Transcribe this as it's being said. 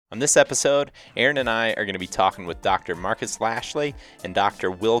On this episode, Aaron and I are going to be talking with Dr. Marcus Lashley and Dr.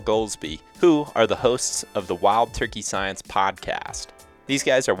 Will Gulsby, who are the hosts of the Wild Turkey Science podcast. These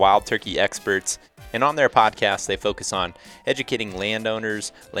guys are wild turkey experts, and on their podcast, they focus on educating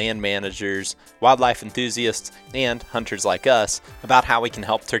landowners, land managers, wildlife enthusiasts, and hunters like us about how we can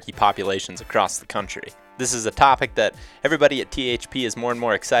help turkey populations across the country. This is a topic that everybody at THP is more and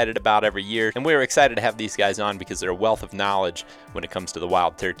more excited about every year, and we're excited to have these guys on because they're a wealth of knowledge when it comes to the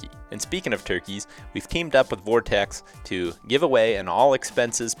wild turkey. And speaking of turkeys, we've teamed up with Vortex to give away an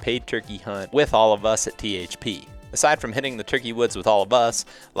all-expenses paid turkey hunt with all of us at THP. Aside from hitting the turkey woods with all of us,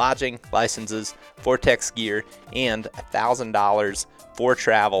 lodging, licenses, Vortex gear, and $1,000 for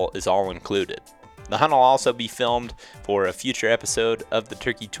travel is all included. The hunt will also be filmed for a future episode of the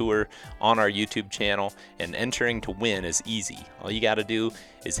Turkey Tour on our YouTube channel, and entering to win is easy. All you got to do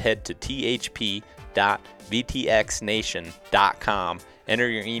is head to thp.vtxnation.com, enter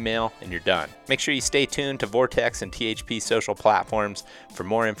your email, and you're done. Make sure you stay tuned to Vortex and THP social platforms for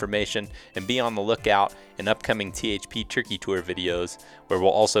more information, and be on the lookout in upcoming THP Turkey Tour videos, where we'll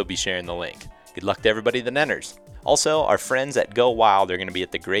also be sharing the link. Good luck to everybody that enters. Also, our friends at Go Wild are going to be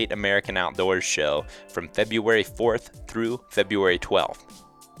at the Great American Outdoors Show from February 4th through February 12th.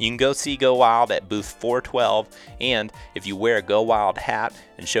 You can go see Go Wild at booth 412, and if you wear a Go Wild hat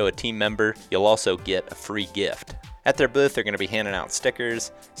and show a team member, you'll also get a free gift. At their booth, they're going to be handing out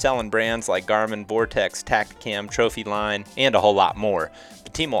stickers, selling brands like Garmin, Vortex, Tacticam, Trophy Line, and a whole lot more. The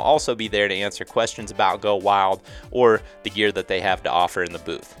team will also be there to answer questions about Go Wild or the gear that they have to offer in the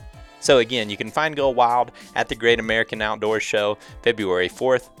booth. So again, you can find Go Wild at the Great American Outdoors Show, February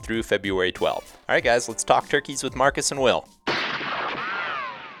 4th through February 12th. All right, guys, let's talk turkeys with Marcus and Will.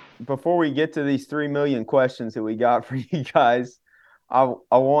 Before we get to these 3 million questions that we got for you guys, I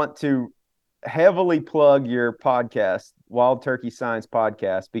want to heavily plug your podcast, Wild Turkey Science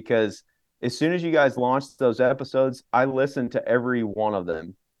Podcast, because as soon as you guys launched those episodes, I listened to every one of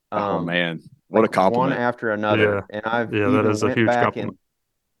them. Oh, man. What a compliment. One after another. Yeah. And I've that is a huge compliment.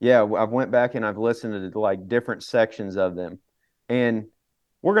 I've went back and I've listened to like different sections of them, and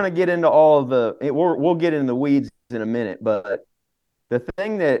we're going to get into we'll get into the weeds in a minute. But the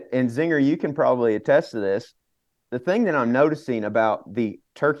thing that, and Zinger, you can probably attest to this, the thing that I'm noticing about the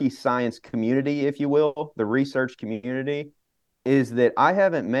turkey science community, if you will, the research community, is that I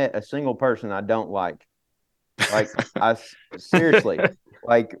haven't met a single person I don't like. Like, seriously,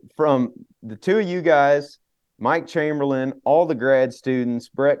 like from the two of you guys, Mike Chamberlain, all the grad students,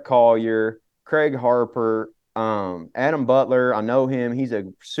 Brett Collier, Craig Harper, Adam Butler, I know him. He's a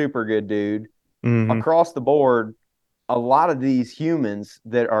super good dude. Mm-hmm. Across the board, a lot of these humans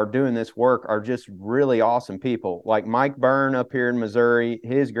that are doing this work are just really awesome people. Like Mike Byrne up here in Missouri,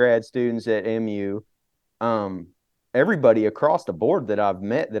 his grad students at MU. Everybody across the board that I've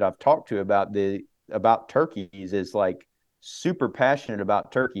met, that I've talked to about turkeys, is like super passionate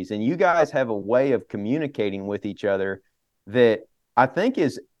about turkeys, and you guys have a way of communicating with each other that I think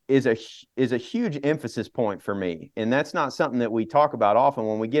is a huge emphasis point for me. And that's not something that we talk about often.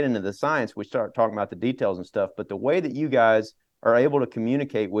 When we get into the science, we start talking about the details and stuff, but the way that you guys are able to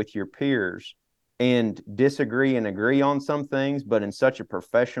communicate with your peers and disagree and agree on some things, but in such a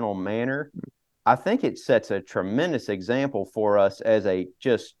professional manner, I think it sets a tremendous example for us as a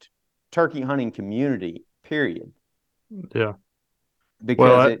just turkey hunting community, period. Yeah,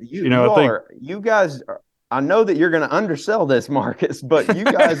 because you guys are, I know that you're going to undersell this, Marcus, but you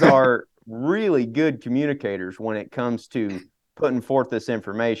guys are really good communicators when it comes to putting forth this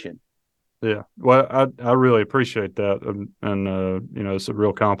information. Yeah, well, I really appreciate that, and it's a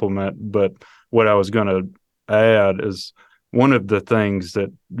real compliment. But what I was going to add is one of the things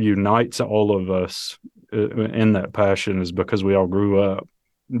that unites all of us in that passion is because we all grew up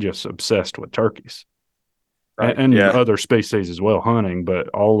just obsessed with turkeys. Right. And other species as well, hunting, but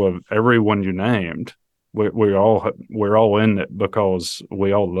everyone you named, we're all in it because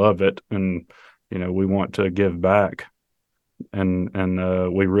we all love it, and we want to give back, and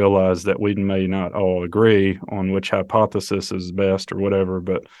we realize that we may not all agree on which hypothesis is best or whatever,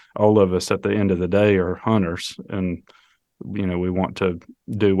 but all of us at the end of the day are hunters, and we want to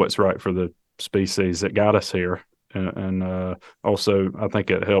do what's right for the species that got us here, and also I think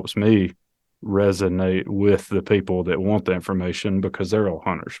it helps me resonate with the people that want the information because they're all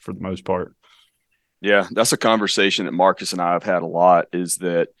hunters for the most part. Yeah, that's a conversation that Marcus and I have had a lot, is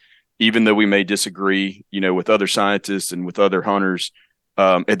that even though we may disagree, with other scientists and with other hunters,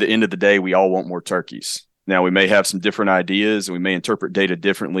 at the end of the day, we all want more turkeys. Now, we may have some different ideas and we may interpret data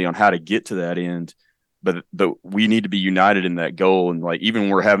differently on how to get to that end, but we need to be united in that goal. And like, even when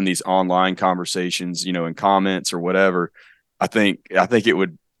we're having these online conversations, in comments or whatever, I think it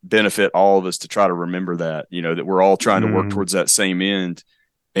would benefit all of us to try to remember that, that we're all trying to work towards that same end.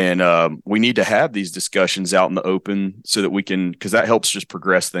 And we need to have these discussions out in the open so that we can, because that helps just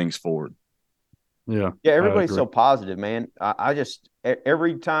progress things forward. Yeah. Everybody's so positive, man. I just,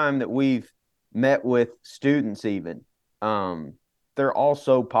 every time that we've met with students, even, they're all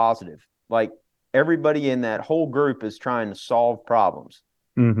so positive. Like, everybody in that whole group is trying to solve problems.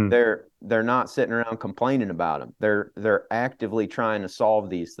 Mm-hmm. They're not sitting around complaining about them. They're actively trying to solve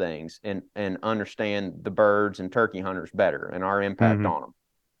these things and understand the birds and turkey hunters better and our impact on them.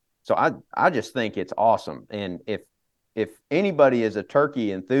 So I just think it's awesome. And if anybody is a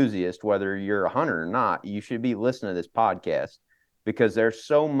turkey enthusiast, whether you're a hunter or not, you should be listening to this podcast, because there's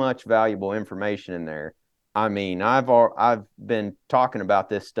so much valuable information in there. I mean, I've been talking about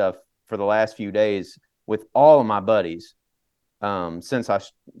this stuff for the last few days with all of my buddies. Since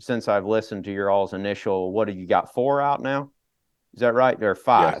I've listened to your all's initial, what have you got, 4 out now? Is that right? There are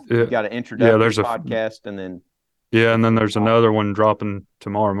 5. Yeah. You got an introductory there's podcast, and then and then there's another one dropping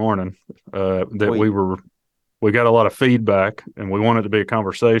tomorrow morning. That we got a lot of feedback, and we wanted to be a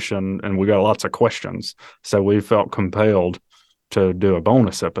conversation, and we got lots of questions, so we felt compelled to do a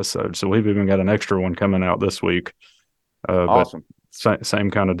bonus episode. So we've even got an extra one coming out this week. Awesome. But same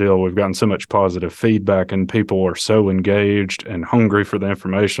kind of deal. We've gotten so much positive feedback, and people are so engaged and hungry for the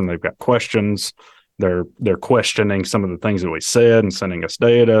information. They've got questions. They're questioning some of the things that we said and sending us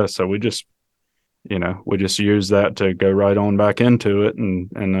data. So we just use that to go right on back into it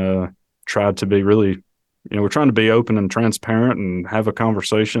and try to be really, we're trying to be open and transparent and have a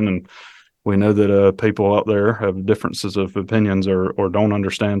conversation. And we know that people out there have differences of opinions or don't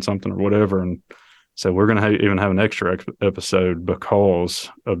understand something or whatever. And so we're going to even have an extra episode because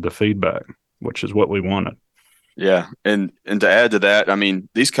of the feedback, which is what we wanted. Yeah. And to add to that, I mean,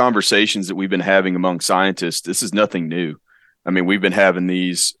 these conversations that we've been having among scientists, this is nothing new. I mean, we've been having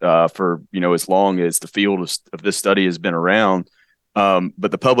these for, as long as the field of this study has been around.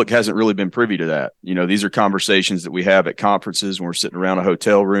 But the public hasn't really been privy to that. These are conversations that we have at conferences when we're sitting around a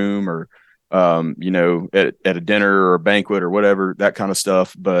hotel room or, at a dinner or a banquet or whatever, that kind of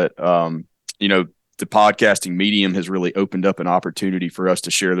stuff. But, the podcasting medium has really opened up an opportunity for us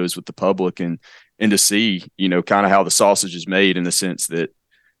to share those with the public and to see, kind of how the sausage is made, in the sense that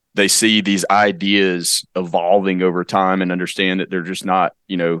they see these ideas evolving over time and understand that they're just not,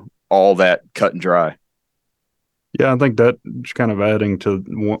 all that cut and dry. Yeah, I think that just kind of adding to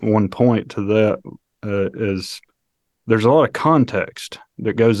one point to that is there's a lot of context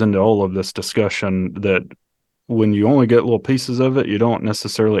that goes into all of this discussion that when you only get little pieces of it, you don't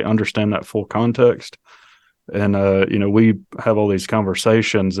necessarily understand that full context. And, we have all these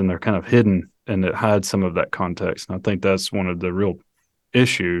conversations and they're kind of hidden, and it hides some of that context. And I think that's one of the real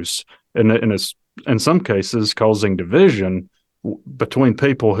issues. And it's in some cases causing division between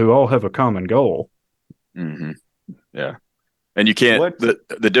people who all have a common goal. Mm-hmm. Yeah. And you can't,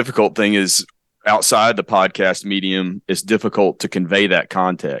 the difficult thing is, outside the podcast medium, it's difficult to convey that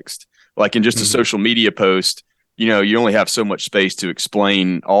context. Like in just a social media post, you only have so much space to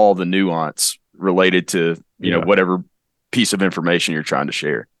explain all the nuance related to, whatever piece of information you're trying to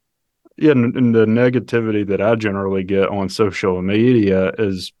share. Yeah. And the negativity that I generally get on social media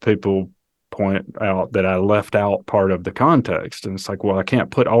is people point out that I left out part of the context. And it's like, well, I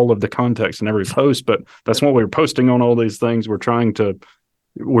can't put all of the context in every post, but that's what we're posting on all these things. We're trying to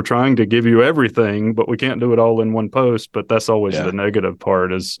give you everything, but we can't do it all in one post. But that's always the negative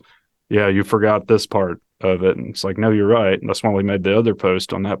part is, you forgot this part of it. And it's like, no, you're right. And that's why we made the other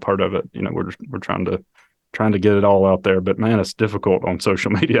post on that part of it. We're trying to get it all out there, but man, it's difficult on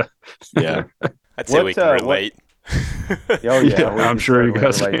social media. Yeah. I'd say we can relate. I'm sure you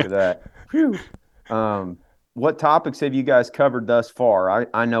guys relate to that. Whew. What topics have you guys covered thus far?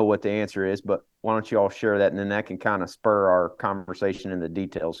 I know what the answer is, but why don't you all share that, and then that can kind of spur our conversation in the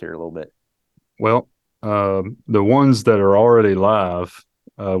details here a little bit. Well, the ones that are already live,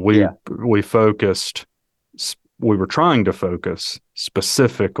 we were trying to focus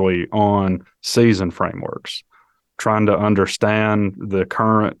specifically on season frameworks, trying to understand the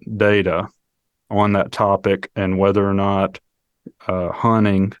current data on that topic and whether or not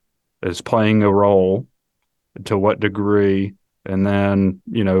hunting is playing a role, to what degree. And then,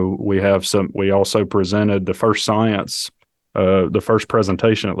 we also presented the first the first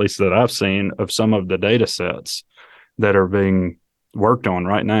presentation, at least that I've seen, of some of the data sets that are being worked on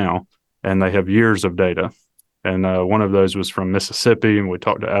right now. And they have years of data. And one of those was from Mississippi. And we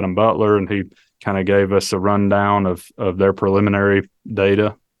talked to Adam Butler, and he kind of gave us a rundown of their preliminary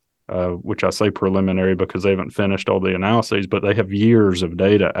data, which I say preliminary because they haven't finished all the analyses, but they have years of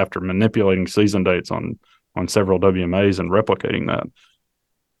data after manipulating season dates on several WMAs and replicating that.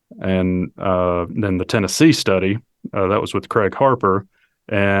 And then the Tennessee study, that was with Craig Harper.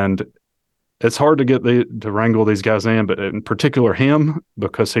 And it's hard to get to wrangle these guys in, but in particular him,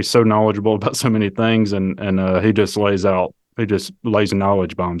 because he's so knowledgeable about so many things, and he just lays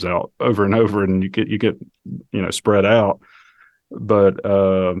knowledge bombs out over and over, and you get spread out. But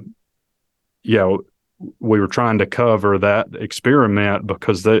we were trying to cover that experiment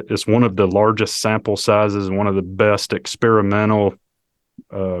because it's one of the largest sample sizes and one of the best experimental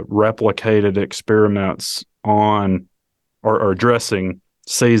replicated experiments on or addressing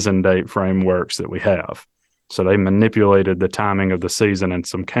season date frameworks that we have. So they manipulated the timing of the season in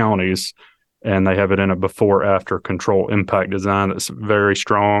some counties, and they have it in a before-after control impact design that's very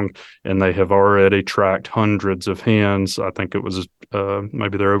strong, and they have already tracked hundreds of hens. I think it was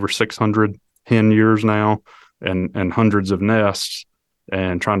maybe they're over 600 hen years now, and hundreds of nests,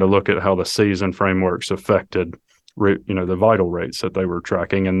 and trying to look at how the season frameworks affected the vital rates that they were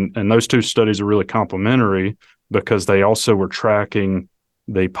tracking. And those two studies are really complementary because they also were tracking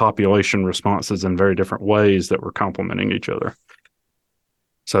the population responses in very different ways that were complementing each other.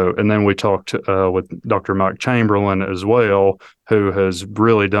 So, and then we talked with Dr. Mike Chamberlain as well, who has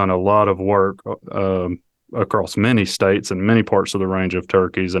really done a lot of work across many states and many parts of the range of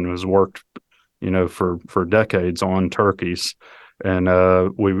turkeys, and has worked, for decades on turkeys. And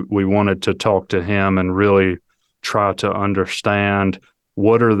we wanted to talk to him and really try to understand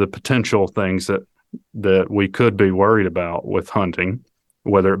what are the potential things that we could be worried about with hunting,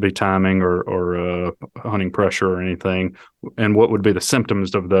 whether it be timing or hunting pressure or anything, and what would be the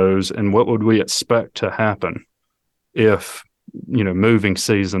symptoms of those, and what would we expect to happen if, moving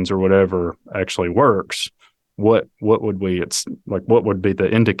seasons or whatever actually works. What would what would be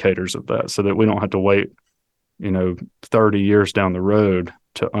the indicators of that, so that we don't have to wait, 30 years down the road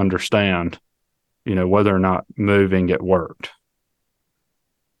to understand, whether or not moving it worked.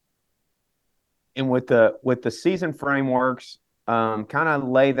 And with the season frameworks, kind of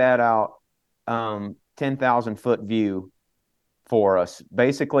lay that out, 10,000 foot view for us.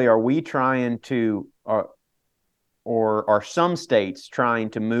 Basically, are we trying to, or are some states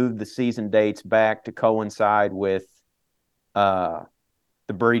trying to move the season dates back to coincide with the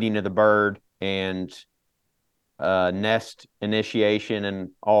breeding of the bird and nest initiation and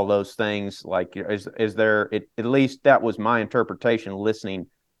all those things? Like, is there, at least that was my interpretation listening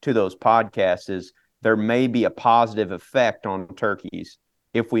to those podcasts, is there may be a positive effect on turkeys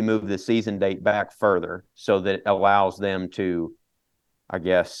if we move the season date back further, so that it allows them to, I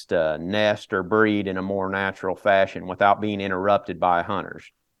guess, nest or breed in a more natural fashion without being interrupted by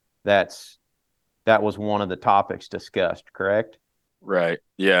hunters. That was one of the topics discussed, correct? Right.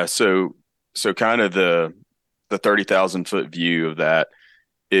 Yeah. So kind of the 30,000 foot view of that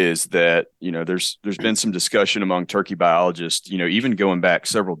is that, there's been some discussion among turkey biologists, even going back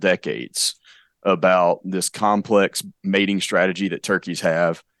several decades, about this complex mating strategy that turkeys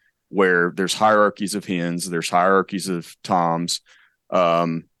have, where there's hierarchies of hens, there's hierarchies of toms.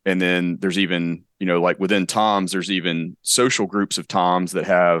 And then there's even, like within toms, there's even social groups of toms that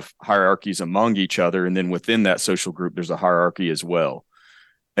have hierarchies among each other. And then within that social group, there's a hierarchy as well.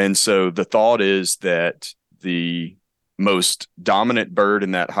 And so the thought is that the most dominant bird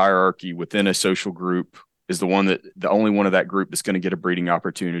in that hierarchy within a social group is the only one of that group that's going to get a breeding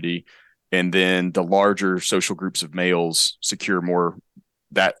opportunity. And then the larger social groups of males secure more.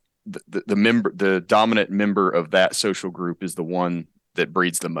 That the dominant member of that social group is the one that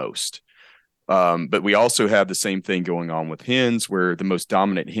breeds the most. But we also have the same thing going on with hens, where the most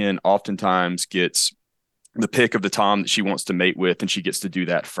dominant hen oftentimes gets the pick of the tom that she wants to mate with, and she gets to do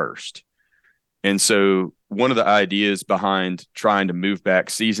that first. And so one of the ideas behind trying to move back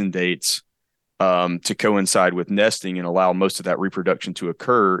season dates to coincide with nesting and allow most of that reproduction to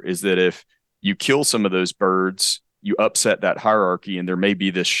occur is that if you kill some of those birds, you upset that hierarchy, and there may be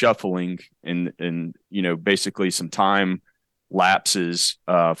this shuffling and basically some time lapses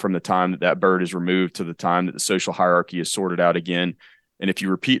from the time that bird is removed to the time that the social hierarchy is sorted out again. And if you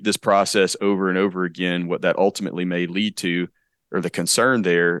repeat this process over and over again, what that ultimately may lead to, or the concern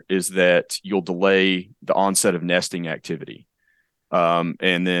there, is that you'll delay the onset of nesting activity.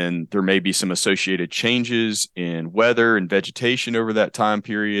 And then there may be some associated changes in weather and vegetation over that time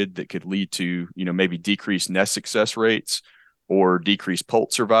period that could lead to, maybe decreased nest success rates or decreased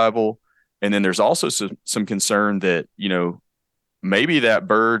poult survival. And then there's also some concern that, maybe that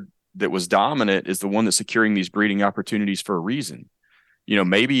bird that was dominant is the one that's securing these breeding opportunities for a reason.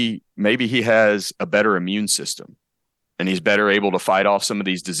 Maybe he has a better immune system, and he's better able to fight off some of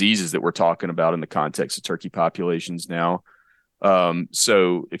these diseases that we're talking about in the context of turkey populations now.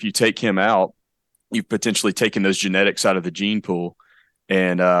 So if you take him out, you've potentially taken those genetics out of the gene pool,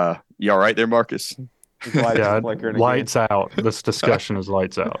 And you all right there, Marcus? His lights Yeah, are flickering lights out. This discussion is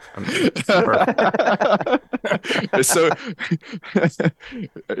lights out. It's so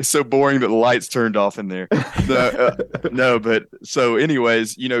it's so boring that the lights turned off in there. No, but so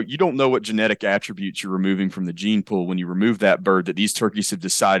anyways, you don't know what genetic attributes you're removing from the gene pool when you remove that bird that these turkeys have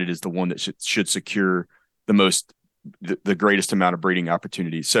decided is the one that should secure the greatest amount of breeding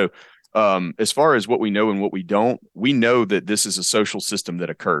opportunities. So as far as what we know and what we don't, we know that this is a social system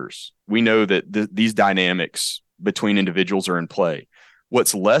that occurs. We know that these dynamics between individuals are in play.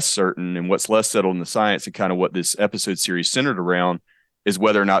 What's less certain and what's less settled in the science, and kind of what this episode series centered around, is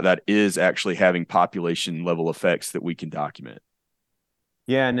whether or not that is actually having population level effects that we can document.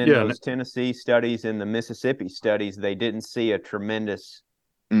 Yeah, and in those Tennessee studies and the Mississippi studies, they didn't see a tremendous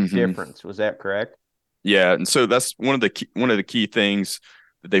difference. Was that correct? Yeah, and so that's one of the key things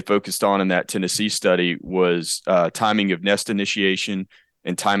that they focused on in that Tennessee study was timing of nest initiation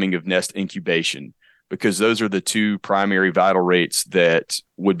and timing of nest incubation, because those are the two primary vital rates that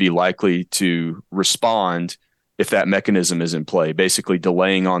would be likely to respond if that mechanism is in play, basically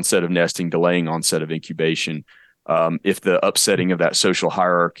delaying onset of nesting, delaying onset of incubation, if the upsetting of that social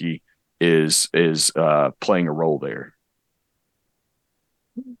hierarchy is playing a role there.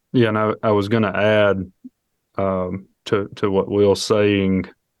 Yeah, and I was going to add to what Will's saying,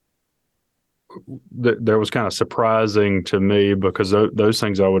 that was kind of surprising to me, because those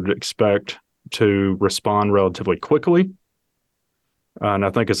things I would expect to respond relatively quickly. And I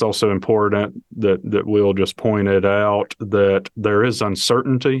think it's also important that Will just pointed out that there is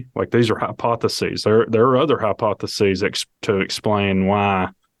uncertainty. Like, these are hypotheses. There are other hypotheses to explain why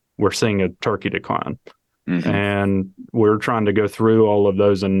we're seeing a turkey decline. Mm-hmm. And we're trying to go through all of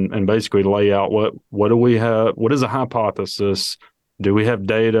those and basically lay out what do we have, what is a hypothesis? Do we have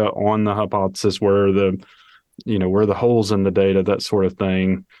data on the hypothesis? Where are the holes in the data, that sort of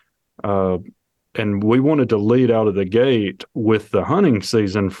thing. And we wanted to lead out of the gate with the hunting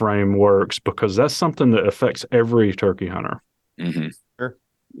season frameworks, because that's something that affects every turkey hunter. Mm-hmm. Sure.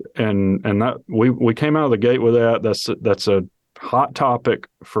 And that we came out of the gate with that. That's a hot topic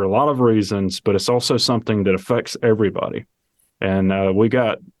for a lot of reasons, but it's also something that affects everybody. And we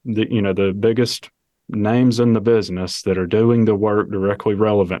got the biggest names in the business that are doing the work directly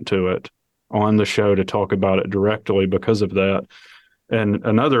relevant to it on the show to talk about it directly because of that. And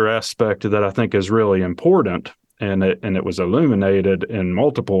another aspect that I think is really important, and it was illuminated in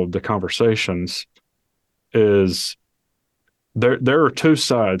multiple of the conversations, is there are two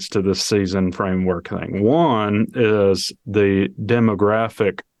sides to this season framework thing. One is the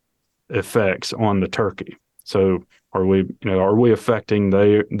demographic effects on the turkey. So are we affecting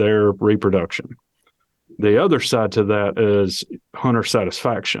their reproduction? The other side to that is hunter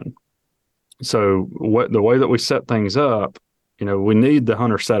satisfaction. So the way that we set things up, we need the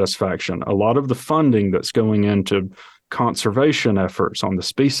hunter satisfaction. A lot of the funding that's going into conservation efforts on the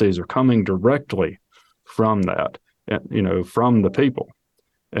species are coming directly from that, from the people.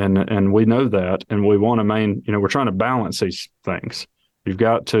 And we know that, and we want to we're trying to balance these things. You've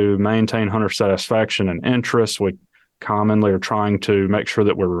got to maintain hunter satisfaction and interest. We commonly are trying to make sure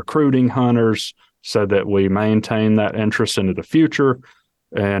that we're recruiting hunters so that we maintain that interest into the future.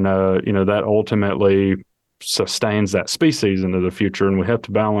 And, that ultimately sustains that species into the future. And we have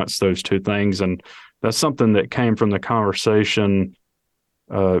to balance those two things. And that's something that came from the conversation,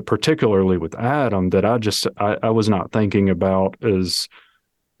 particularly with Adam, that I was not thinking about, is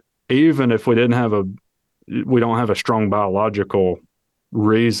even if we don't have a strong biological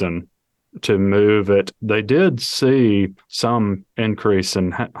reason to move it, they did see some increase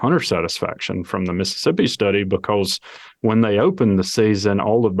in hunter satisfaction from the Mississippi study, because when they opened the season,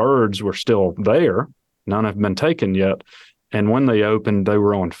 all the birds were still there. None have been taken yet. And when they opened, they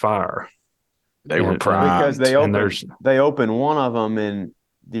were on fire. They were primed. Because they opened one of them in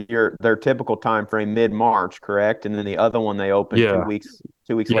their typical time frame, mid-March, correct? And then the other one they opened 2 weeks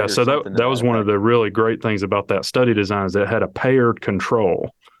later. Yeah, so that was one of the really great things about that study design, is that it had a paired control.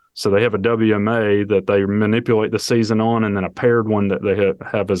 So they have a WMA that they manipulate the season on, and then a paired one that they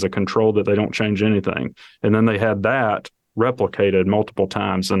have as a control that they don't change anything. And then they had that replicated multiple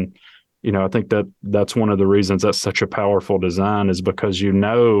times. And, I think that's one of the reasons that's such a powerful design, is because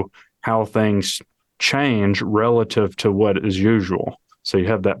how things change relative to what is usual. So you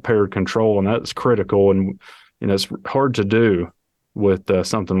have that paired control, and that's critical. And, it's hard to do with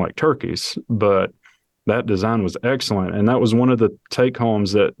something like turkeys, but that design was excellent. And that was one of the take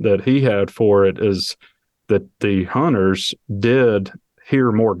homes that he had for it, is that the hunters did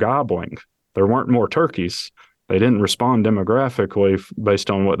hear more gobbling. There weren't more turkeys. They didn't respond demographically based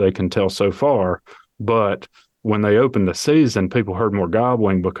on what they can tell so far, but when they opened the season, people heard more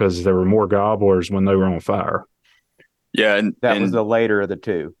gobbling because there were more gobblers when they were on fire. Yeah, and That was the later of the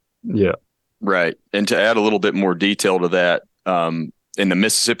two. Yeah. Right. And to add a little bit more detail to that, in the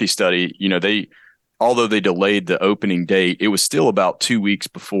Mississippi study, although they delayed the opening date, it was still about 2 weeks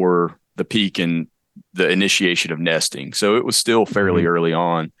before the peak and the initiation of nesting. So it was still fairly early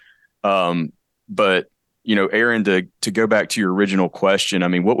on. But, Aaron, to go back to your original question, I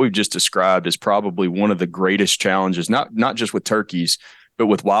mean, what we've just described is probably one of the greatest challenges, not just with turkeys, but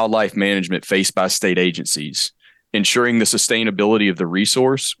with wildlife management faced by state agencies. Ensuring the sustainability of the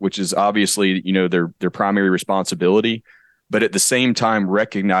resource, which is obviously, their primary responsibility, but at the same time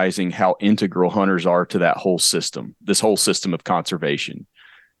recognizing how integral hunters are to that whole system, this whole system of conservation.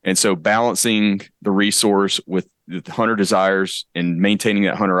 And so balancing the resource with the hunter desires and maintaining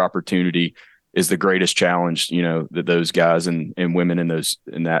that hunter opportunity is the greatest challenge, that those guys and women in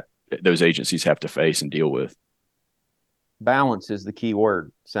those agencies have to face and deal with. Balance is the key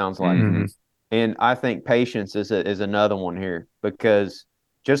word, sounds like. Mm-hmm. And I think patience is another one here, because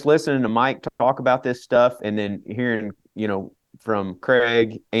just listening to Mike talk about this stuff and then hearing, from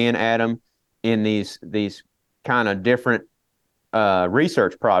Craig and Adam in these kind of different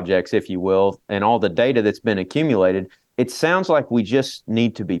research projects, if you will, and all the data that's been accumulated, it sounds like we just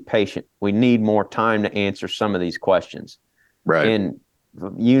need to be patient. We need more time to answer some of these questions. Right. And,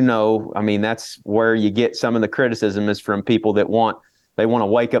 that's where you get some of the criticism is from people that they want to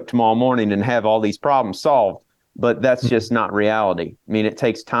wake up tomorrow morning and have all these problems solved, but that's just not reality. I mean, it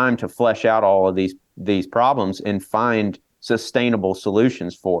takes time to flesh out all of these problems and find sustainable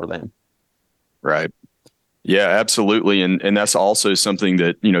solutions for them. Right. Yeah, absolutely. And that's also something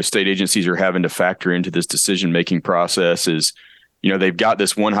that, state agencies are having to factor into this decision-making process is, they've got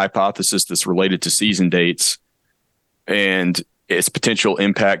this one hypothesis that's related to season dates and its potential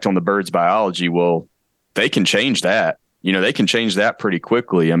impact on the bird's biology. Well, they can change that. They can change that pretty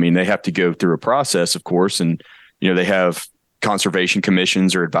quickly. I mean, they have to go through a process, of course, and, they have conservation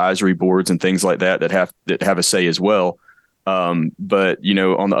commissions or advisory boards and things like that have a say as well. But,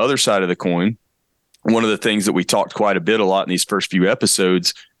 on the other side of the coin, one of the things that we talked quite a lot in these first few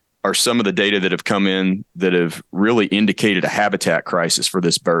episodes are some of the data that have come in that have really indicated a habitat crisis for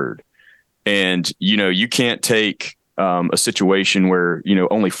this bird. And, you can't take a situation where,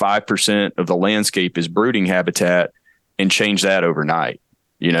 only 5% of the landscape is brooding habitat and change that overnight.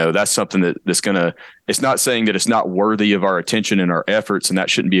 That's something it's not saying that it's not worthy of our attention and our efforts, and that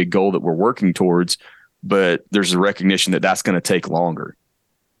shouldn't be a goal that we're working towards, but there's a recognition that that's going to take longer.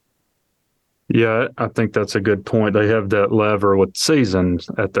 Yeah, I think that's a good point. They have that lever with seasons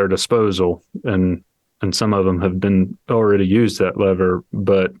at their disposal, and some of them have been already used that lever.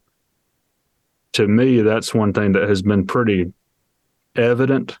 But to me, that's one thing that has been pretty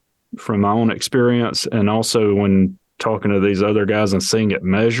evident from my own experience, and also when talking to these other guys and seeing it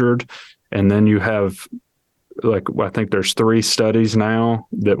measured. And then you have, I think there's 3 studies now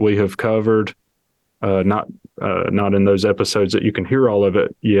that we have covered, not in those episodes that you can hear all of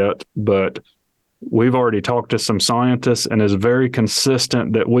it yet, but we've already talked to some scientists, and it's very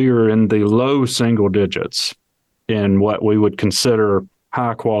consistent that we are in the low single digits in what we would consider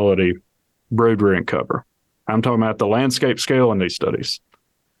high quality brood rearing cover. I'm talking about the landscape scale in these studies,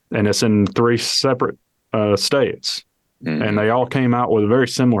 and it's in 3 separate states. Mm-hmm. And they all came out with a very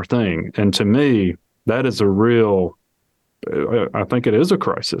similar thing. And to me, that is a real, I think it is a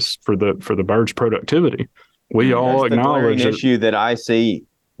crisis for the bird's productivity. We all acknowledge the issue that I see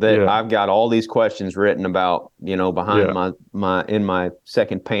that I've got all these questions written about, behind my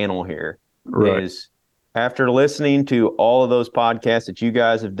second panel here is after listening to all of those podcasts that you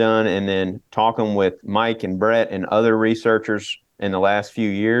guys have done, and then talking with Mike and Brett and other researchers in the last few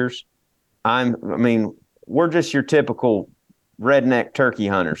years, we're just your typical redneck turkey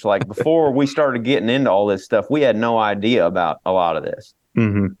hunters. Like before we started getting into all this stuff, we had no idea about a lot of this.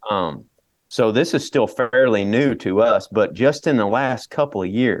 Mm-hmm. So this is still fairly new to us, but just in the last couple of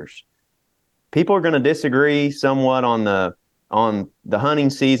years, people are going to disagree somewhat on the hunting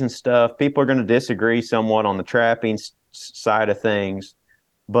season stuff. People are going to disagree somewhat on the trapping side of things.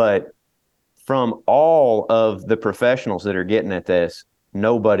 But from all of the professionals that are getting at this,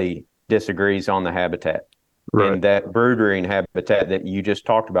 nobody disagrees on the habitat. Right. And that brood rearing habitat that you just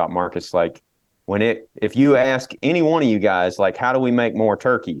talked about, Marcus, like if you ask any one of you guys, like, how do we make more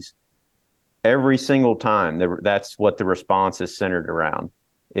turkeys? Every single time, that's what the response is centered around,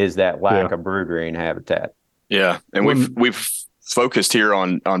 is that lack of brood rearing habitat. Yeah, and we've focused here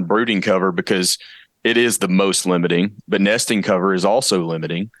on brooding cover because it is the most limiting, but nesting cover is also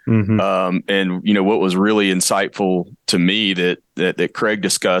limiting. Mm-hmm. And what was really insightful to me that Craig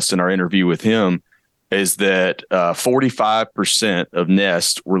discussed in our interview with him is that 45% of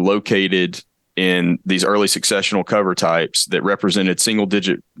nests were located in these early successional cover types that represented single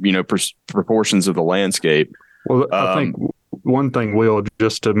digit, proportions of the landscape. Well, I think one thing, Will,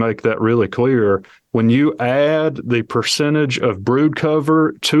 just to make that really clear, when you add the percentage of brood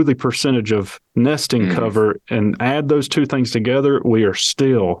cover to the percentage of nesting cover and add those two things together, we are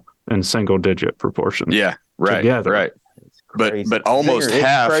still in single digit proportions. Yeah, right. Together. Right. But almost Zinger,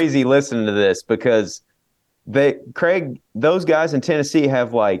 half. It's crazy listening to this because those guys in Tennessee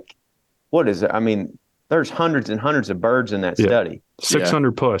have what is it? I mean, there's hundreds and hundreds of birds in that study.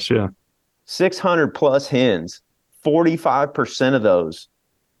 600 plus, 600 plus hens. 45% of those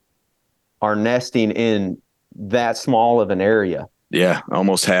are nesting in that small of an area. Yeah,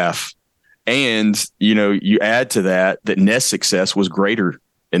 almost half. And, you add to that nest success was greater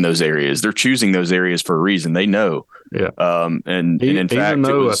in those areas. They're choosing those areas for a reason. They know. Yeah. And in fact, even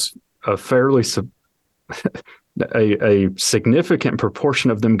though it was a fairly a significant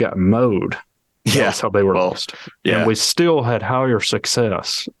proportion of them got mowed. That's how they were lost. Yeah. And we still had higher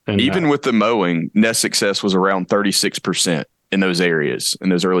success. Even with the mowing, nest success was around 36% in those areas, in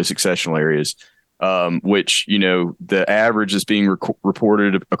those early successional areas, which, the average is being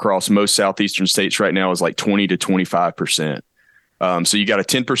reported across most southeastern states right now is like 20 to 25%. So you got a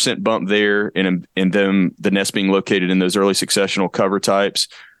 10% bump there in them, the nest being located in those early successional cover types.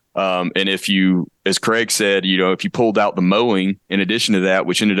 And if you, as Craig said, if you pulled out the mowing in addition to that,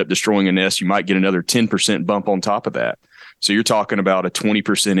 which ended up destroying a nest, you might get another 10% bump on top of that. So you're talking about a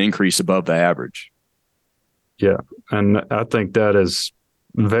 20% increase above the average. Yeah. And I think that is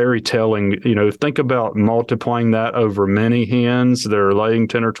very telling. Think about multiplying that over many hens that are laying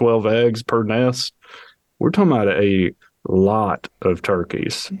 10 or 12 eggs per nest. We're talking about a lot of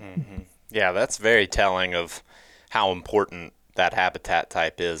turkeys. Mm-hmm. Yeah, that's very telling of how important that habitat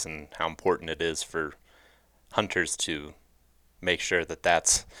type is and how important it is for hunters to make sure that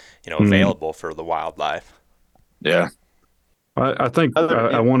that's available for the wildlife. Yeah. I think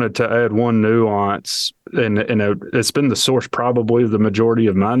I wanted to add one nuance, and it's been the source probably of the majority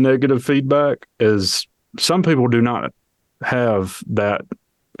of my negative feedback, is some people do not have that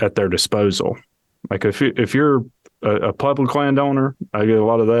at their disposal. Like if you're a public landowner, I get a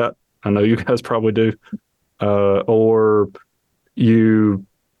lot of that. I know you guys probably do. Or you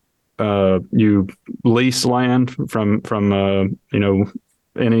lease land from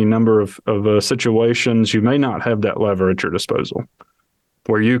any number of situations. You may not have that lever at your disposal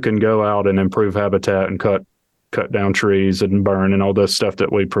where you can go out and improve habitat and cut down trees and burn and all this stuff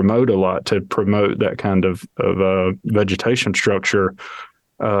that we promote a lot to promote that kind of vegetation structure.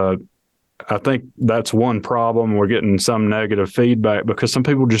 I think that's one problem. We're getting some negative feedback because some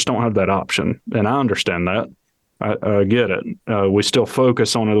people just don't have that option. And I understand that. I get it. We still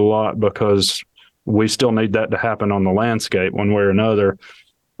focus on it a lot because we still need that to happen on the landscape one way or another.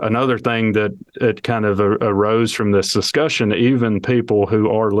 Another thing that it kind of arose from this discussion, even people who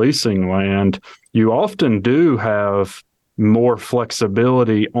are leasing land, you often do have more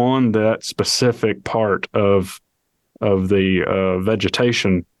flexibility on that specific part of the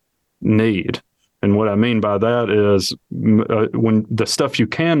vegetation need. And what I mean by that is when the stuff you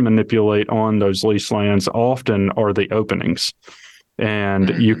can manipulate on those lease lands often are the openings. And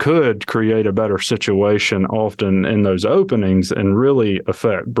you could create a better situation often in those openings and really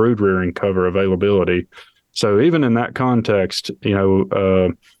affect brood rearing cover availability. So even in that context,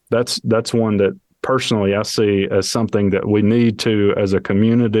 that's one that personally I see as something that we need to, as a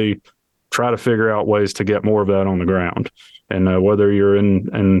community, try to figure out ways to get more of that on the ground. And whether you're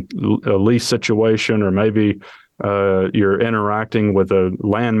in a lease situation or maybe you're interacting with a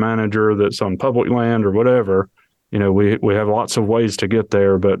land manager that's on public land or whatever, we have lots of ways to get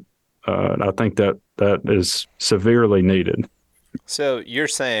there, but I think that is severely needed. So you're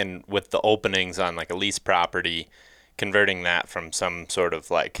saying with the openings on like a lease property, converting that from some sort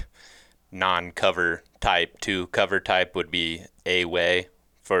of like non-cover type to cover type would be a way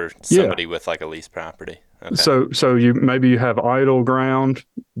for somebody with like a lease property. Okay. So you have idle ground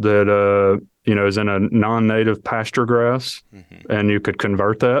that is in a non-native pasture grass, and you could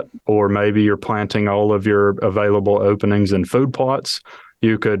convert that, or maybe you're planting all of your available openings in food plots.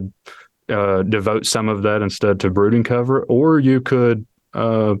 You could devote some of that instead to brooding cover, or you could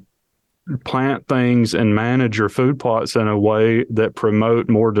plant things and manage your food plots in a way that promote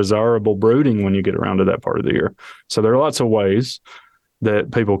more desirable brooding when you get around to that part of the year. So there are lots of ways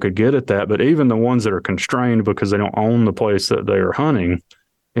that people could get at that, but even the ones that are constrained because they don't own the place that they are hunting,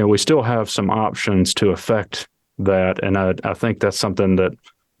 we still have some options to affect that. And I think that's something that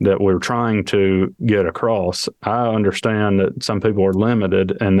that we're trying to get across. I understand that some people are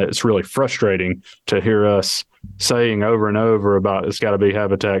limited and that it's really frustrating to hear us saying over and over about it's got to be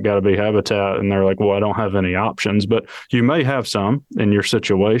habitat, got to be habitat. And they're like, well, I don't have any options, but you may have some in your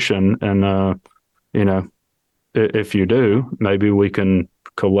situation. And, if you do, maybe we can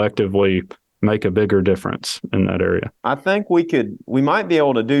collectively make a bigger difference in that area. I think we might be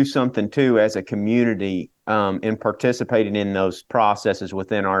able to do something too as a community in participating in those processes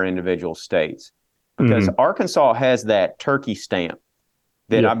within our individual states. Because Arkansas has that turkey stamp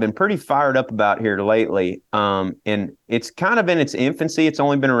that I've been pretty fired up about here lately. And it's kind of in its infancy. It's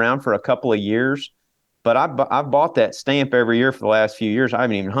only been around for a couple of years. But I've bought that stamp every year for the last few years. I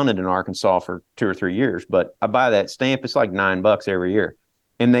haven't even hunted in Arkansas for 2 or 3 years. But I buy that stamp. It's like $9 every year.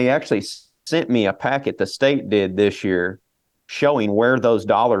 And they actually sent me a packet the state did this year showing where those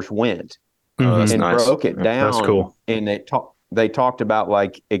dollars went that's and nice. broke it down. That's cool. And they talked about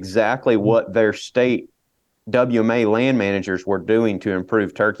like exactly what their state WMA land managers were doing to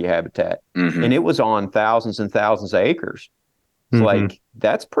improve turkey habitat. And it was on thousands and thousands of acres. It's like,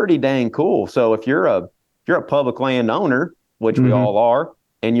 that's pretty dang cool. So if you're a public land owner, which we all are,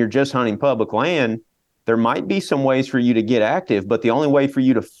 and you're just hunting public land, there might be some ways for you to get active, but the only way for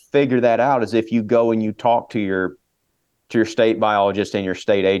you to figure that out is if you go and you talk to your state biologist and your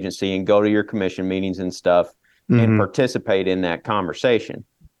state agency and go to your commission meetings and stuff and participate in that conversation.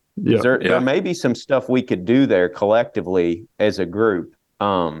 There may be some stuff we could do there collectively as a group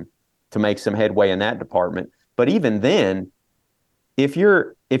to make some headway in that department. But even then, if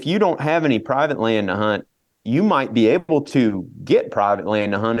you don't have any private land to hunt, you might be able to get private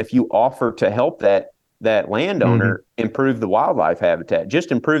land to hunt if you offer to help that landowner improve the wildlife habitat,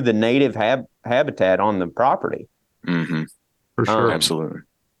 just improve the native habitat on the property. For sure. Absolutely.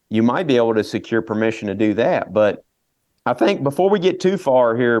 You might be able to secure permission to do that. But I think before we get too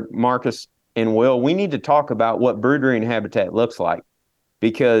far here, Marcus and Will, we need to talk about what brood rearing habitat looks like,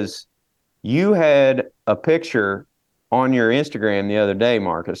 because you had a picture on your Instagram the other day,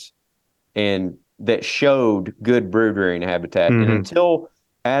 Marcus, and that showed good brood rearing habitat. And until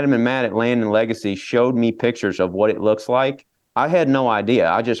Adam and Matt at Land and Legacy showed me pictures of what it looks like, I had no idea.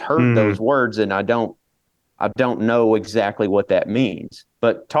 I just heard those words, and I don't know exactly what that means.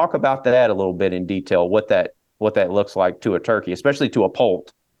 But talk about that a little bit in detail, what that looks like to a turkey, especially to a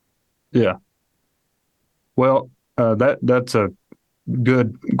poult. Yeah. Well, that's a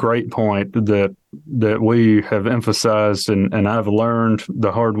great point that we have emphasized, and I've learned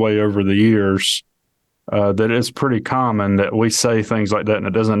the hard way over the years that it's pretty common that we say things like that and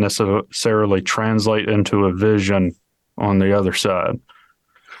it doesn't necessarily translate into a vision on the other side.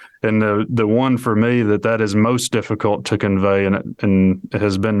 And the one for me that is most difficult to convey, and it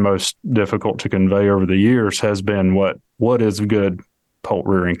has been most difficult to convey over the years, has been what is good poult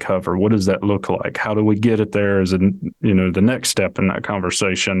rearing cover? What does that look like? How do we get it there as the next step in that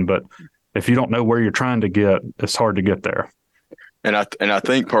conversation? But if you don't know where you're trying to get, it's hard to get there. And I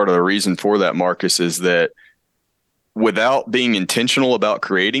think part of the reason for that, Marcus, is that without being intentional about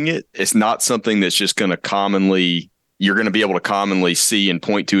creating it, it's not something that's just going to you're going to be able to commonly see and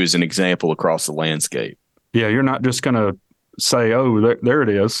point to as an example across the landscape. Yeah, you're not just going to say, oh, there it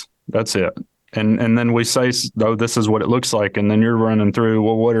is. That's it. And then we say, oh, this is what it looks like. And then you're running through,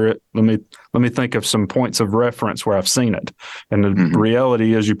 well, what are it? Let me think of some points of reference where I've seen it. And the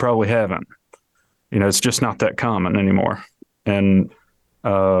reality is you probably haven't. It's just not that common anymore. And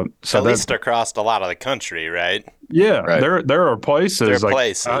so at least across a lot of the country, right? Yeah, right. There are places.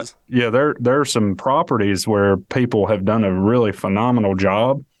 There are some properties where people have done a really phenomenal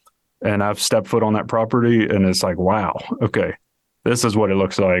job, and I've stepped foot on that property, and it's like, wow, okay, this is what it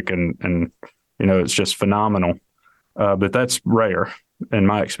looks like, and it's just phenomenal. But that's rare in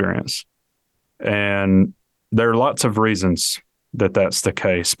my experience, and there are lots of reasons that that's the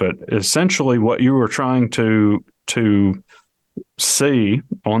case. But essentially, what you were trying to see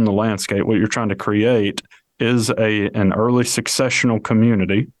on the landscape, what you're trying to create is an early successional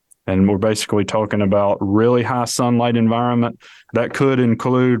community. And we're basically talking about really high sunlight environment. That could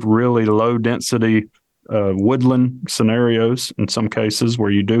include really low density woodland scenarios in some cases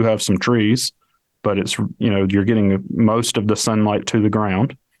where you do have some trees, but it's, you're getting most of the sunlight to the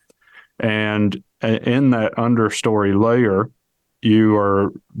ground. And in that understory layer, you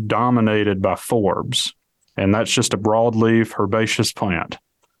are dominated by forbs. And that's just a broadleaf herbaceous plant.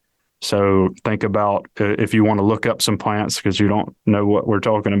 So think about if you want to look up some plants because you don't know what we're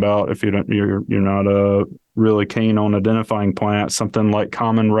talking about. If you're not really keen on identifying plants, something like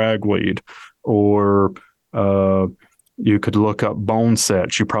common ragweed or You could look up bone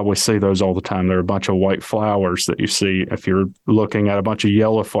sets. You probably see those all the time. There are a bunch of white flowers that you see. If you're looking at a bunch of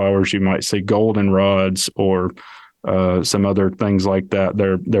yellow flowers, you might see goldenrods or some other things like that.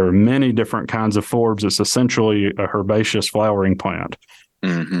 There are many different kinds of forbs. It's essentially a herbaceous flowering plant.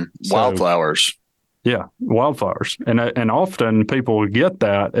 Mm-hmm. So, Wildflowers. Yeah, wildflowers. And often people get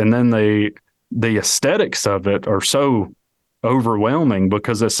that, and then the aesthetics of it are so overwhelming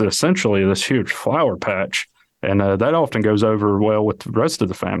because it's essentially this huge flower patch. And that often goes over well with the rest of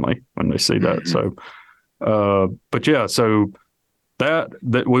the family when they see that. Mm-hmm. So, but yeah, so that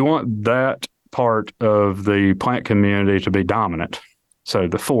we want that part of the plant community to be dominant. So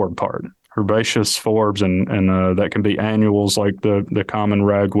the forb part, herbaceous forbs, and that can be annuals like the common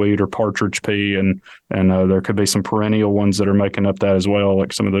ragweed or partridge pea, and there could be some perennial ones that are making up that as well,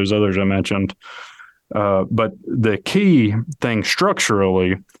 like some of those others I mentioned. But the key thing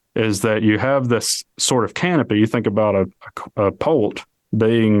structurally is that you have this sort of canopy. You think about a poult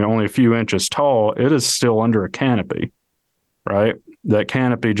being only a few inches tall, it is still under a canopy, right? That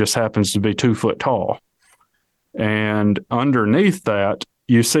canopy just happens to be 2 foot tall. And underneath that,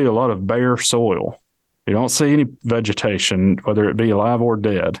 you see a lot of bare soil. You don't see any vegetation, whether it be alive or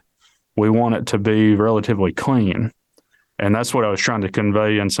dead. We want it to be relatively clean. And that's what I was trying to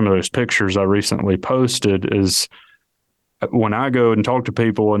convey in some of those pictures I recently posted is when I go and talk to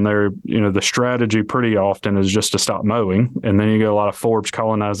people and they're, the strategy pretty often is just to stop mowing. And then you get a lot of forbs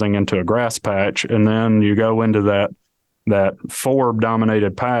colonizing into a grass patch. And then you go into that forb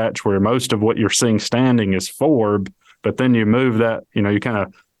dominated patch where most of what you're seeing standing is forb, but then you move that, you kind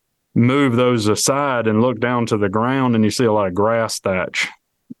of move those aside and look down to the ground and you see a lot of grass thatch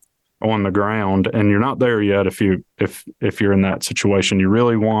on the ground, and you're not there yet. If you're in that situation, you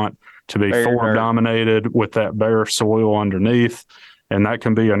really want to be forb dominated with that bare soil underneath, and that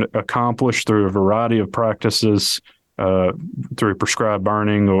can be accomplished through a variety of practices, through prescribed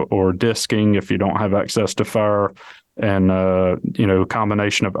burning or disking if you don't have access to fire. And a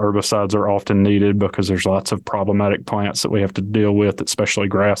combination of herbicides are often needed because there's lots of problematic plants that we have to deal with, especially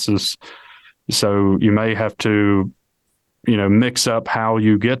grasses. So you may have to mix up how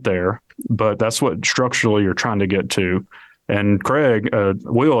you get there, but that's what structurally you're trying to get to. And Craig,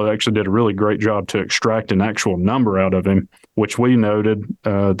 Will actually did a really great job to extract an actual number out of him, which we noted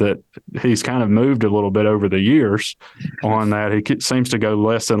that he's kind of moved a little bit over the years on that. He seems to go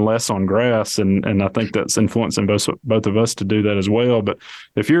less and less on grass, and I think that's influencing both of us to do that as well. But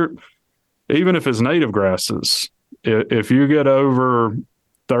even if it's native grasses, if you get over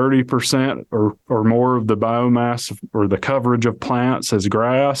 30% or more of the biomass or the coverage of plants as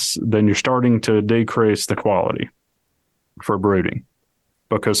grass, then you're starting to decrease the quality for brooding,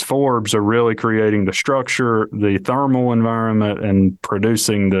 because forbs are really creating the structure, the thermal environment, and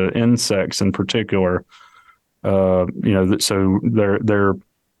producing the insects in particular. So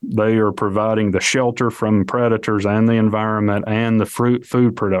they are providing the shelter from predators and the environment and the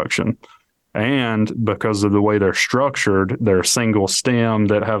food production. And because of the way they're structured, they're single stem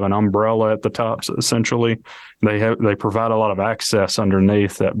that have an umbrella at the top. So essentially, they provide a lot of access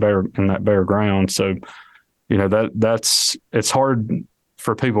underneath that bare ground. So, it's hard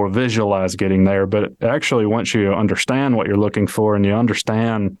for people to visualize getting there. But actually, once you understand what you're looking for and you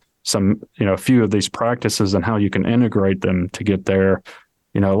understand a few of these practices and how you can integrate them to get there,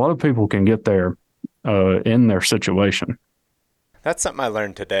 a lot of people can get there in their situation. That's something I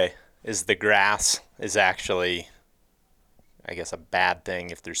learned today. Is the grass is actually, I guess, a bad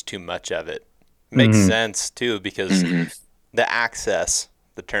thing if there's too much of it. Makes sense, too, because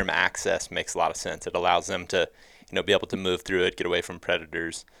the term access makes a lot of sense. It allows them to, be able to move through it, get away from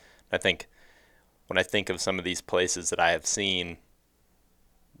predators. I think when I think of some of these places that I have seen,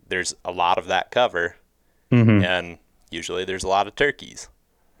 there's a lot of that cover, and usually there's a lot of turkeys.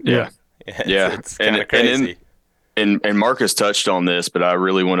 Yeah. It's kind of crazy. And Marcus touched on this, but I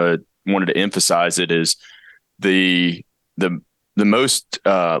really wanted to emphasize it is the most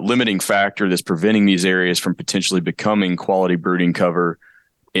limiting factor that's preventing these areas from potentially becoming quality brooding cover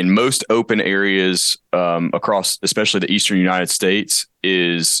in most open areas across, especially the eastern United States,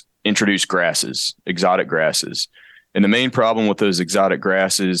 is introduced grasses, exotic grasses. And the main problem with those exotic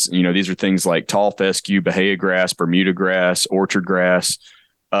grasses, these are things like tall fescue, Bahia grass, Bermuda grass, orchard grass,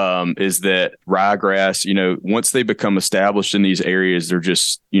 is that ryegrass, once they become established in these areas, they're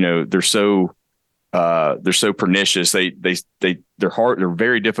just, they're so pernicious. They're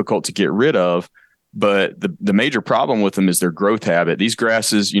very difficult to get rid of. But the major problem with them is their growth habit. These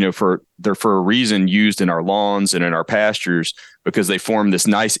grasses, they're for a reason used in our lawns and in our pastures, because they form this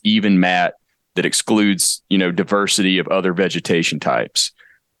nice even mat that excludes, diversity of other vegetation types.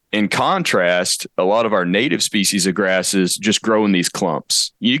 In contrast, a lot of our native species of grasses just grow in these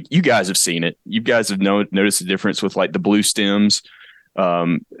clumps. You guys have seen it. You guys have noticed the difference with like the blue stems.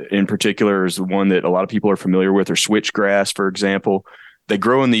 In particular is the one that a lot of people are familiar with, or switchgrass, for example. They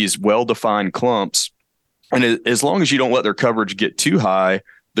grow in these well-defined clumps. And as long as you don't let their coverage get too high,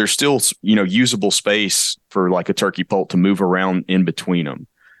 there's still, usable space for like a turkey poult to move around in between them.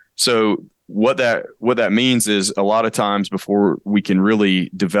 So what that means is a lot of times before we can really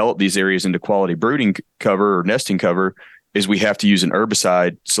develop these areas into quality brooding cover or nesting cover is we have to use an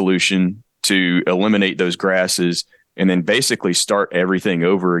herbicide solution to eliminate those grasses and then basically start everything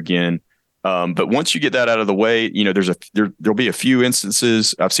over again. But once you get that out of the way, there'll be a few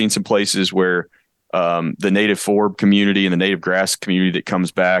instances. I've seen some places where the native forb community and the native grass community that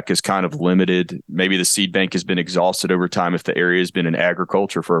comes back is kind of limited. Maybe the seed bank has been exhausted over time if the area has been in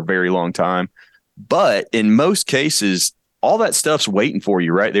agriculture for a very long time. But in most cases, all that stuff's waiting for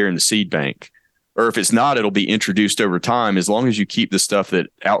you right there in the seed bank. Or if it's not, it'll be introduced over time as long as you keep the stuff that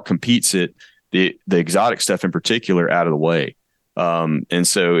outcompetes it, the exotic stuff in particular, out of the way. And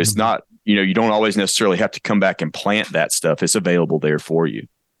so it's not, you don't always necessarily have to come back and plant that stuff. It's available there for you.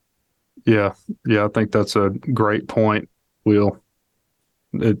 Yeah, I think that's a great point, Will.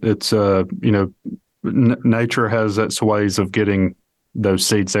 It's nature has its ways of getting those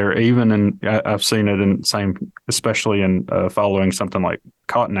seeds there. I've seen it especially in following something like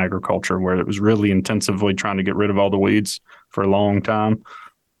cotton agriculture, where it was really intensively trying to get rid of all the weeds for a long time.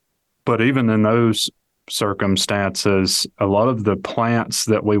 But even in those circumstances, a lot of the plants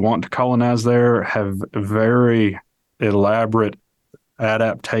that we want to colonize there have very elaborate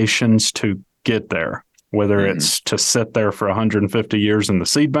adaptations to get there, whether it's to sit there for 150 years in the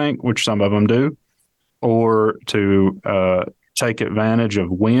seed bank, which some of them do, or to take advantage of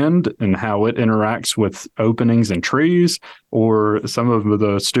wind and how it interacts with openings in trees. Or some of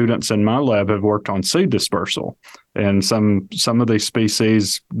the students in my lab have worked on seed dispersal, and some of these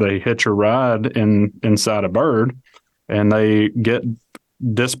species, they hitch a ride inside a bird and they get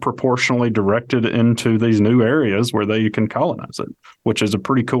disproportionately directed into these new areas where they can colonize it, which is a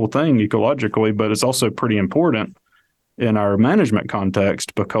pretty cool thing ecologically, but it's also pretty important in our management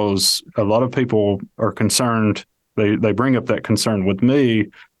context, because a lot of people are concerned. They bring up that concern with me.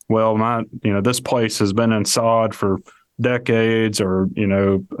 Well, this place has been in sod for decades, or,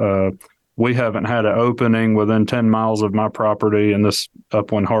 we haven't had an opening within 10 miles of my property in this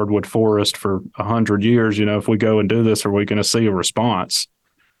upland hardwood forest for 100 years. If we go and do this, are we going to see a response?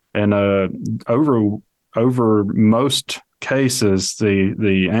 And over most cases,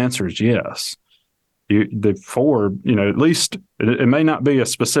 the answer is yes. The forb, at least it may not be a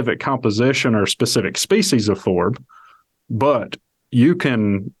specific composition or specific species of forb, but you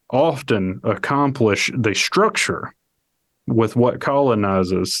can often accomplish the structure with what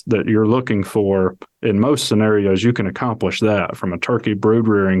colonizes that you're looking for. In most scenarios, you can accomplish that from a turkey brood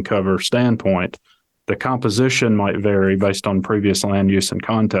rearing cover standpoint. The composition might vary based on previous land use and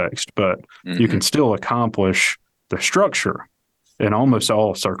context, but you can still accomplish the structure in almost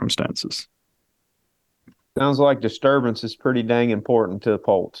all circumstances. Sounds like disturbance is pretty dang important to the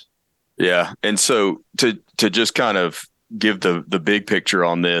poults. Yeah. And so to just kind of give the big picture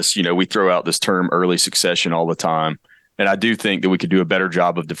on this, we throw out this term early succession all the time. And I do think that we could do a better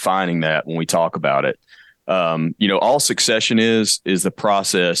job of defining that when we talk about it. All succession is the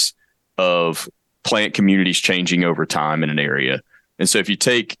process of plant communities changing over time in an area. And so if you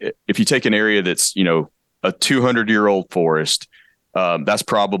take an area that's, a 200-year-old forest, that's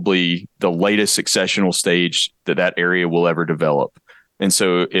probably the latest successional stage that area will ever develop. And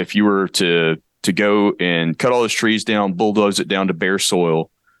so if you were to go and cut all those trees down, bulldoze it down to bare soil,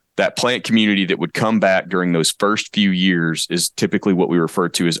 that plant community that would come back during those first few years is typically what we refer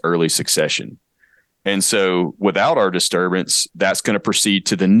to as early succession. And so without our disturbance, that's going to proceed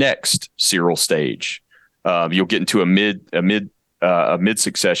to the next seral stage. You'll get into a mid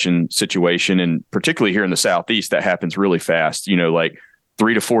succession situation. And particularly here in the Southeast, that happens really fast. Like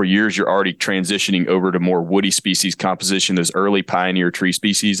 3 to 4 years, you're already transitioning over to more woody species composition, those early pioneer tree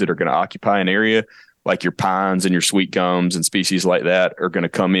species that are going to occupy an area, like your pines and your sweet gums and species like that are going to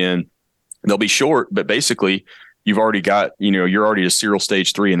come in. They'll be short, but basically you've already got, you're already to seral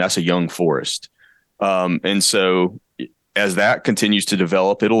stage 3, and that's a young forest. And so as that continues to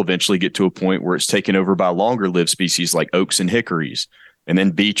develop, it'll eventually get to a point where it's taken over by longer lived species like oaks and hickories. And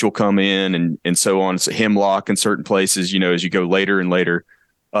then beech will come in and so on. It's a hemlock in certain places, as you go later and later.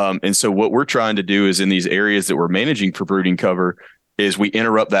 And so what we're trying to do is in these areas that we're managing for brooding cover is we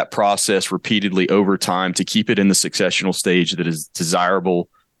interrupt that process repeatedly over time to keep it in the successional stage that is desirable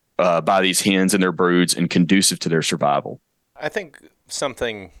by these hens and their broods and conducive to their survival. I think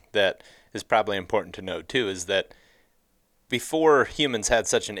something that is probably important to note too is that before humans had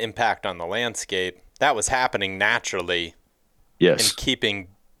such an impact on the landscape, that was happening naturally. Yes. And keeping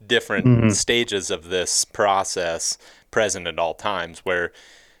different stages of this process present at all times, where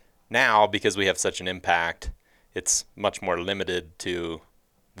now, because we have such an impact, it's much more limited to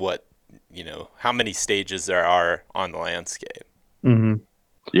what, how many stages there are on the landscape. Mm-hmm.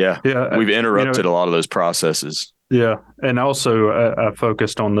 Yeah. We've interrupted a lot of those processes. Yeah. And also I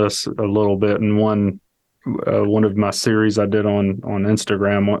focused on this a little bit in one of my series I did on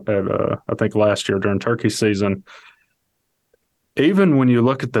Instagram at, I think last year during turkey season. Even when you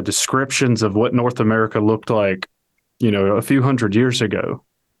look at the descriptions of what North America looked like, a few hundred years ago,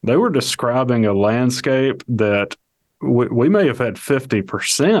 they were describing a landscape that we may have had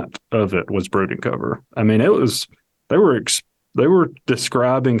 50% of it was brooding cover. I mean, they were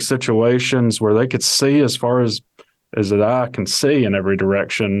describing situations where they could see as far as the eye can see in every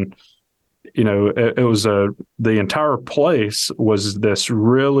direction. It was the entire place was this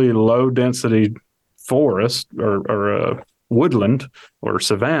really low density forest or woodland or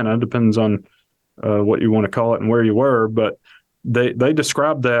savanna, depends on what you want to call it and where you were. But they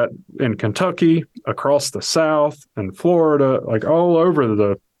described that in Kentucky, across the South, and Florida, like all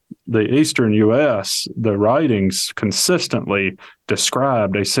over the eastern U.S., the writings consistently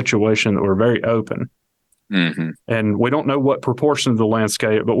described a situation that were very open. Mm-hmm. And we don't know what proportion of the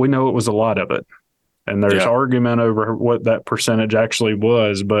landscape, but we know it was a lot of it. And there's argument over what that percentage actually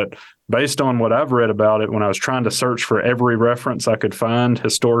was. But based on what I've read about it, when I was trying to search for every reference I could find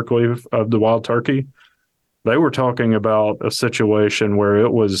historically of the wild turkey, they were talking about a situation where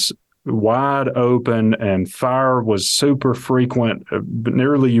it was wide open and fire was super frequent,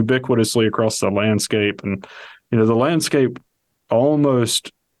 nearly ubiquitously across the landscape. And, the landscape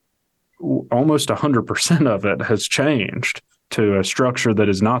almost 100% of it has changed to a structure that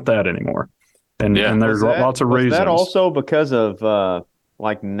is not that anymore. And there's lots of reasons. Was that also because of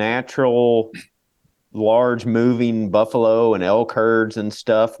natural large moving buffalo and elk herds and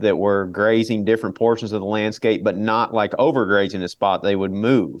stuff that were grazing different portions of the landscape, but not like overgrazing a spot? They would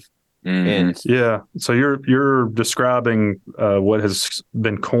move. Mm-hmm. And so you're describing what has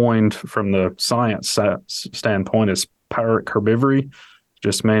been coined from the science standpoint as pyrrhic herbivory.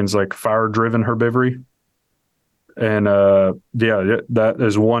 Just means like fire-driven herbivory. And that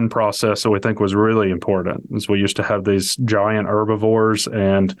is one process that we think was really important. Is we used to have these giant herbivores,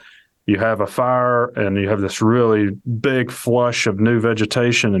 and you have a fire, and you have this really big flush of new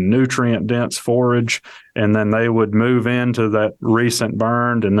vegetation and nutrient-dense forage, and then they would move into that recent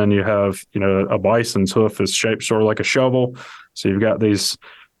burned, and then you have a bison's hoof is shaped sort of like a shovel, so you've got these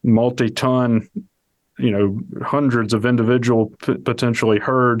multi-ton, hundreds of individual potentially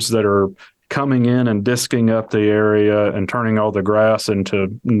herds that are coming in and disking up the area and turning all the grass into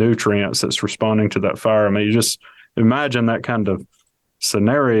nutrients that's responding to that fire. I mean, you just imagine that kind of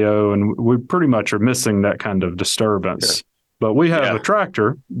scenario, and we pretty much are missing that kind of disturbance. Sure. But we have a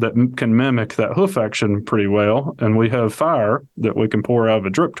tractor that can mimic that hoof action pretty well, and we have fire that we can pour out of a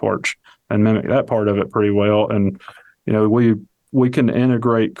drip torch and mimic that part of it pretty well. And we can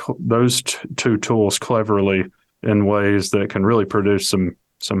integrate those two tools cleverly in ways that can really produce some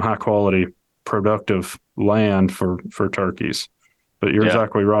high quality productive land for turkeys. But you're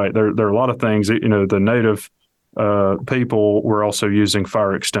exactly right. There are a lot of things, the native people were also using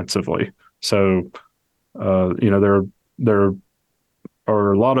fire extensively. So, there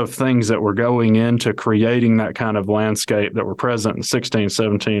are a lot of things that were going into creating that kind of landscape that were present in 16,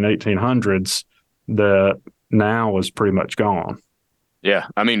 17, 1800s that now is pretty much gone. Yeah.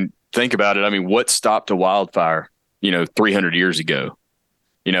 I mean, think about it. I mean, what stopped a wildfire, 300 years ago?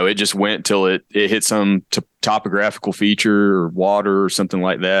 It just went till it hit some topographical feature or water or something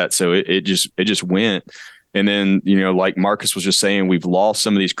like that. So it just went. And then, like Marcus was just saying, we've lost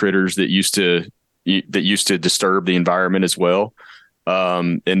some of these critters that used to disturb the environment as well.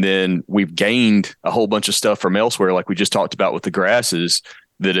 And then we've gained a whole bunch of stuff from elsewhere, like we just talked about with the grasses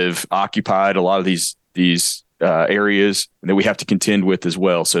that have occupied a lot of these areas that we have to contend with as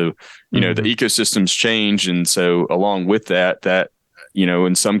well. So, the ecosystems change. And so along with that,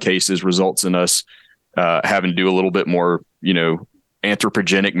 in some cases results in us having to do a little bit more,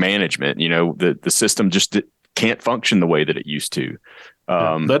 anthropogenic management. The system just can't function the way that it used to.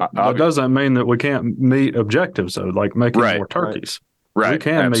 That doesn't mean that we can't meet objectives, though, like making more turkeys. Right. We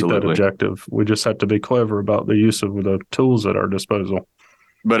can meet that objective. We just have to be clever about the use of the tools at our disposal.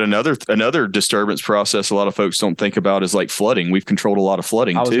 But another disturbance process a lot of folks don't think about is like flooding. We've controlled a lot of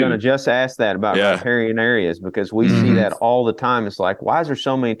flooding, too. I was going to just ask that about riparian areas, because we see that all the time. It's like, why is there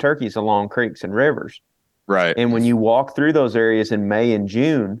so many turkeys along creeks and rivers? Right. And when you walk through those areas in May and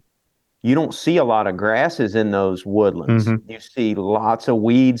June, you don't see a lot of grasses in those woodlands. You see lots of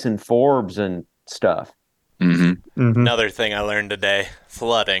weeds and forbs and stuff. Another thing I learned today,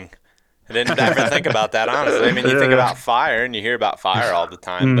 flooding. I didn't ever think about that, honestly. I mean, you think about fire, and you hear about fire all the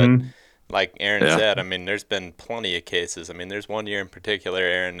time, but like Aaron said, I mean, there's been plenty of cases. I mean, there's one year in particular,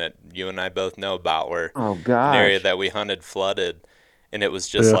 Aaron, that you and I both know about where an area that we hunted flooded, and it was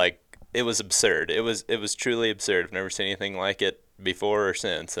just like, it was absurd. It was truly absurd. I've never seen anything like it before or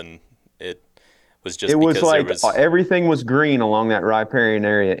since, and it was just everything was green along that riparian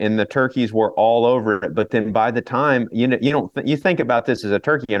area, and the turkeys were all over it. But then by the time you think about this as a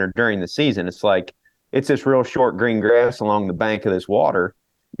turkey hunter during the season, it's like it's this real short green grass along the bank of this water,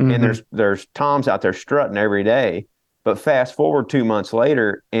 and there's toms out there strutting every day. But fast forward 2 months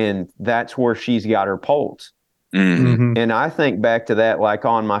later, and that's where she's got her poults. And I think back to that, like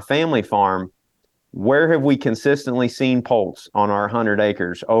on my family farm. Where have we consistently seen poults on our 100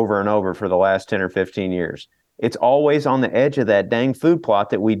 acres over and over for the last 10 or 15 years? It's always on the edge of that dang food plot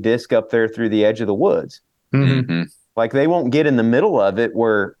that we disc up there through the edge of the woods. Like they won't get in the middle of it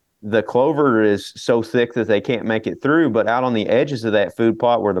where the clover is so thick that they can't make it through, but out on the edges of that food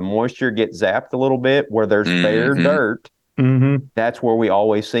plot where the moisture gets zapped a little bit, where there's bare dirt, that's where we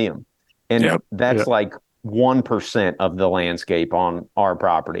always see them. And that's like 1% of the landscape on our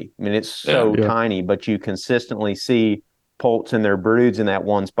property. I mean, it's so tiny, but you consistently see poults and their broods in that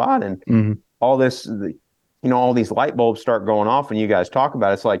one spot. And all this, all these light bulbs start going off and you guys talk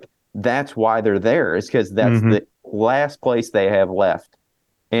about it. It's like, that's why they're there. It's because that's the last place they have left.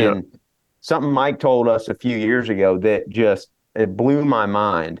 And something Mike told us a few years ago that it blew my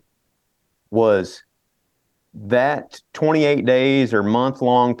mind was that 28 days or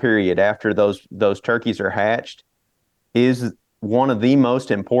month-long period after those turkeys are hatched is one of the most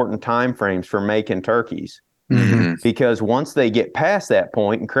important time frames for making turkeys. Because once they get past that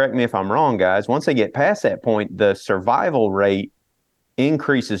point, and correct me if I'm wrong, guys, once they get past that point, the survival rate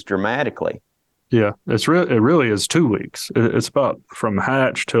increases dramatically. Yeah, it really is 2 weeks. It's about from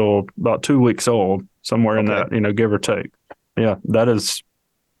hatch till about 2 weeks old, somewhere in that, give or take. Yeah, that is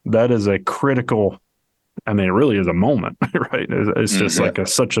a critical. I mean, it really is a moment, right? It's just like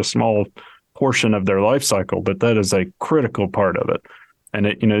such a small portion of their life cycle, but that is a critical part of it. And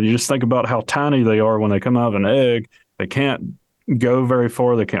you just think about how tiny they are when they come out of an egg. They can't go very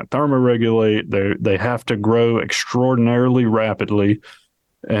far. They can't thermoregulate. They have to grow extraordinarily rapidly,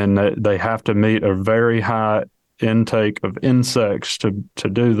 and they have to meet a very high intake of insects to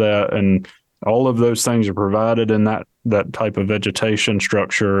do that. And all of those things are provided in that type of vegetation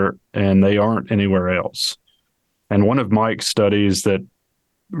structure, and they aren't anywhere else. And one of Mike's studies that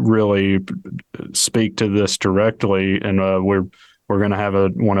really speak to this directly, and we're going to have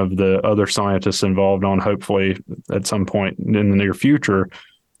one of the other scientists involved on, hopefully at some point in the near future.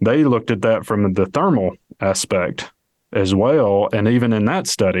 They looked at that from the thermal aspect as well, and even in that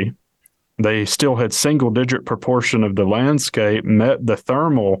study, they still had single-digit proportion of the landscape met the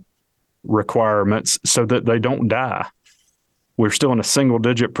thermal requirements so that they don't die. We're still in a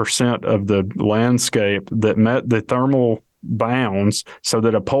single-digit percent of the landscape that met the thermal bounds so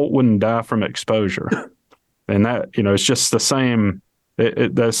that a poult wouldn't die from exposure. And that, it's just the same.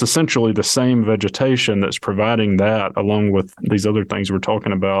 That's essentially the same vegetation that's providing that, along with these other things we're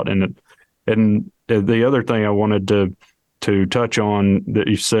talking about. And the other thing I wanted to touch on that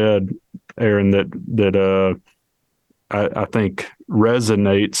you said, Aaron, that I think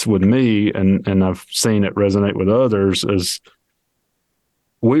resonates with me, and I've seen it resonate with others, is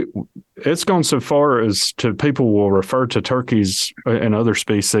it's gone so far as to people will refer to turkeys and other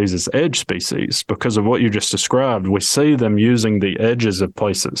species as edge species because of what you just described. We see them using the edges of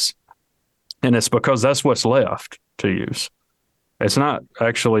places, and it's because that's what's left to use. It's not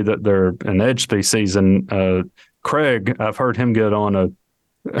actually that they're an edge species. And Craig, I've heard him get on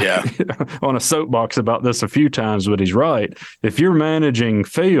a soapbox about this a few times, but he's right. If you're managing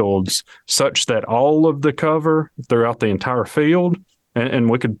fields such that all of the cover throughout the entire field, and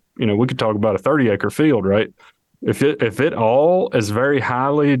we could talk about a 30-acre field, right? If it all is very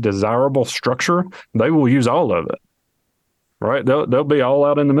highly desirable structure, they will use all of it, right? They'll be all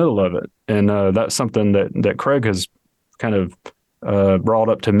out in the middle of it, and that's something that Craig has kind of brought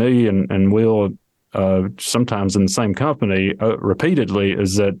up to me, and will sometimes in the same company repeatedly,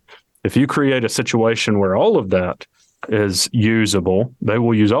 is that if you create a situation where all of that is usable, they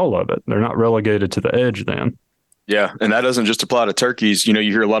will use all of it. They're not relegated to the edge then. Yeah, and that doesn't just apply to turkeys. You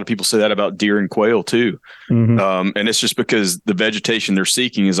hear a lot of people say that about deer and quail too. And it's just because the vegetation they're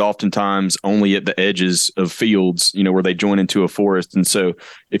seeking is oftentimes only at the edges of fields, where they join into a forest. And so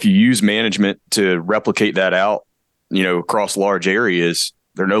if you use management to replicate that out, across large areas,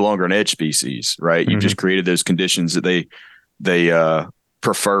 they're no longer an edge species, right? You've just created those conditions that they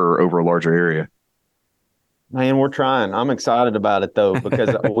prefer over a larger area. Man, we're trying. I'm excited about it though,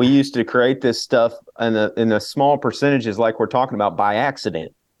 because we used to create this stuff in the small percentages, like we're talking about, by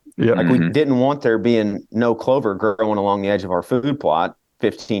accident. Yeah. Like we didn't want there being no clover growing along the edge of our food plot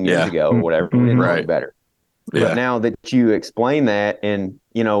 15 years ago or whatever. We didn't know any better. Yeah. But now that you explain that, and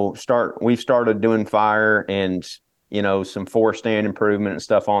we've started doing fire and some forest stand improvement and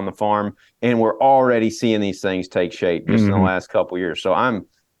stuff on the farm, and we're already seeing these things take shape just in the last couple of years. So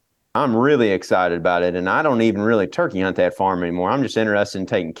I'm really excited about it, and I don't even really turkey hunt that farm anymore. I'm just interested in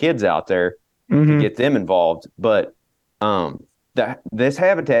taking kids out there to get them involved. But this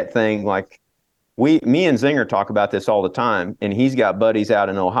habitat thing, like me and Zinger talk about this all the time, and he's got buddies out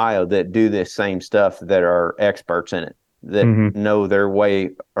in Ohio that do this same stuff that are experts in it, that know their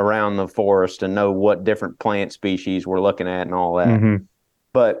way around the forest and know what different plant species we're looking at and all that.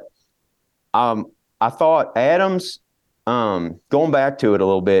 But I thought Adams, going back to it a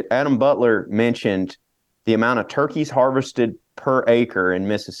little bit, Adam Butler mentioned the amount of turkeys harvested per acre in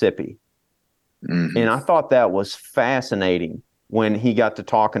Mississippi. And I thought that was fascinating when he got to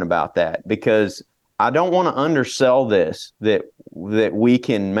talking about that, because I don't want to undersell this, that we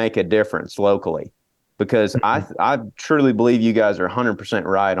can make a difference locally, because I truly believe you guys are 100%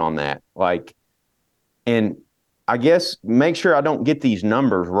 right on that. And I guess make sure I don't get these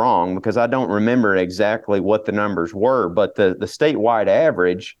numbers wrong, because I don't remember exactly what the numbers were, but the statewide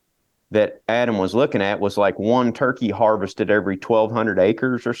average that Adam was looking at was like one turkey harvested every 1,200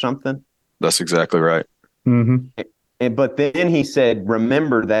 acres or something. That's exactly right. But then he said,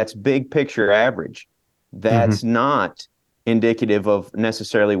 remember, that's big picture average. That's not indicative of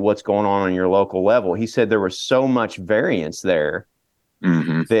necessarily what's going on your local level. He said there was so much variance there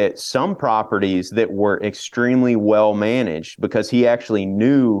that some properties that were extremely well managed, because he actually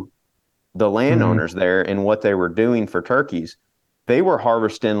knew the landowners there and what they were doing for turkeys, they were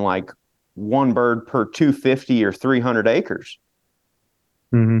harvesting like one bird per 250 or 300 acres.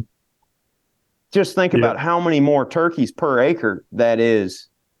 Just think about how many more turkeys per acre that is,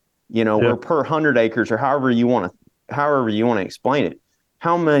 or per 100 acres, or however you want to explain it.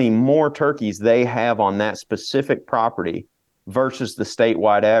 How many more turkeys they have on that specific property versus the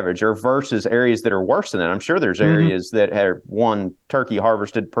statewide average, or versus areas that are worse than that. I'm sure there's areas that have one turkey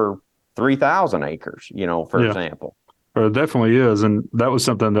harvested per 3,000 acres, for example. It definitely is. And that was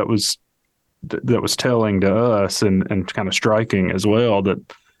something that was telling to us and kind of striking as well, that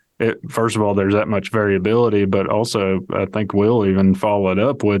first of all, there's that much variability, but also I think Will even followed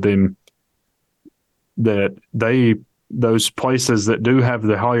up with him that those places that do have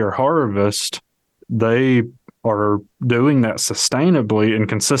the higher harvest, they are doing that sustainably and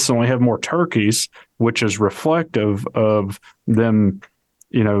consistently have more turkeys, which is reflective of them,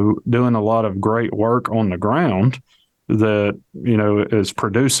 doing a lot of great work on the ground that, is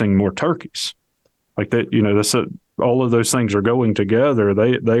producing more turkeys. Like that, all of those things are going together.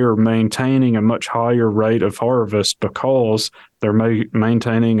 They are maintaining a much higher rate of harvest because they're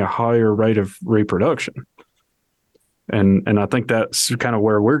maintaining a higher rate of reproduction. And I think that's kind of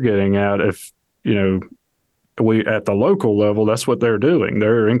where we're getting at. If, we at the local level, that's what they're doing.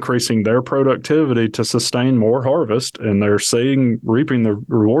 They're increasing their productivity to sustain more harvest, and they're reaping the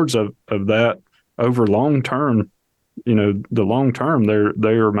rewards of that over long term. The long term, they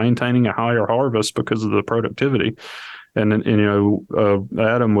are maintaining a higher harvest because of the productivity. And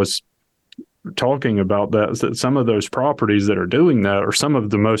Adam was talking about that some of those properties that are doing that are some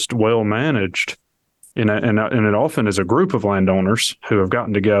of the most well managed, and it often is a group of landowners who have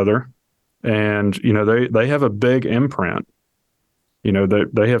gotten together, and they have a big imprint.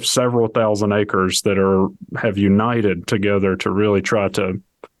 They have several thousand acres that have united together to really try to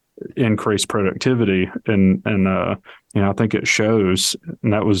increase productivity, and I think it shows.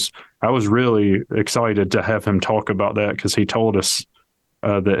 And I was really excited to have him talk about that, because he told us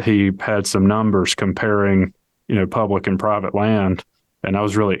that he had some numbers comparing public and private land, and I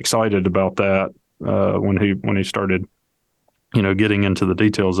was really excited about that when he started getting into the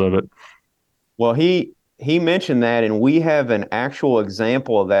details of it. Well, he mentioned that, and we have an actual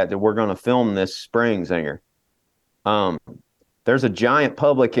example of that we're going to film this spring, Zinger. There's a giant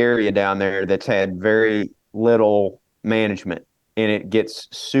public area down there that's had very little management, and it gets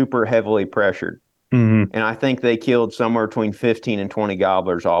super heavily pressured. And I think they killed somewhere between 15 and 20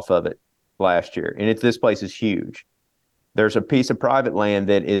 gobblers off of it last year, and this place is huge. There's a piece of private land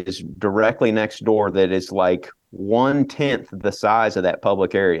that is directly next door that is like 1/10 the size of that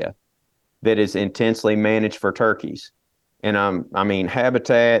public area that is intensely managed for turkeys. And I mean,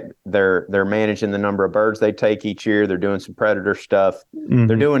 habitat, they're managing the number of birds they take each year. They're doing some predator stuff. Mm-hmm.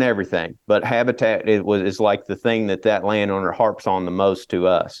 They're doing everything. But habitat is like the thing that landowner harps on the most to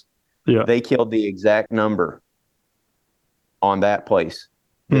us. Yeah. They killed the exact number on that place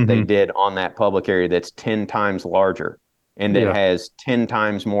that they did on that public area that's 10 times larger and that has 10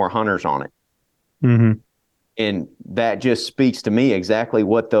 times more hunters on it. Mm-hmm. And that just speaks to me exactly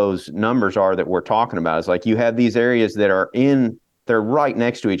what those numbers are that we're talking about. It's like you have these areas that they're right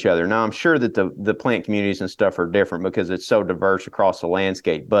next to each other. Now, I'm sure that the plant communities and stuff are different because it's so diverse across the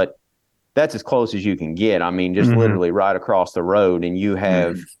landscape, but that's as close as you can get. I mean, just literally right across the road, and you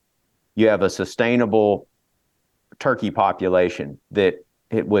have a sustainable turkey population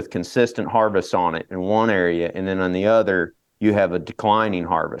with consistent harvests on it in one area, and then on the other, you have a declining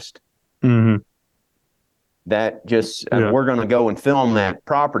harvest. Mm-hmm. That just, we're going to go and film that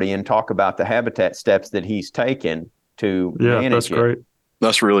property and talk about the habitat steps that he's taken to manage it. That's great.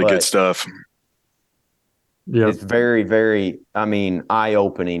 That's really good stuff. Yeah. It's very, very,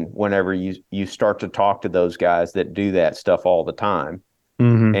 eye-opening whenever you start to talk to those guys that do that stuff all the time.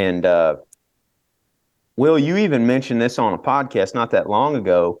 Mm-hmm. And Will, you even mentioned this on a podcast not that long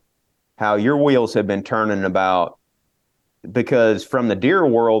ago, how your wheels have been turning about, because from the deer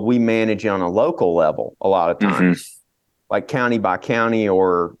world, we manage on a local level a lot of times, like county by county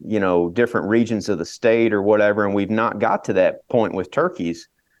or, different regions of the state or whatever. And we've not got to that point with turkeys.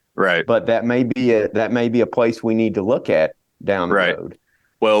 Right. But that may be a place we need to look at down the road.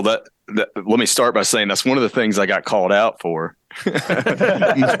 Well, that let me start by saying that's one of the things I got called out for.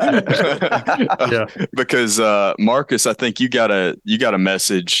 Because Marcus, I think you got a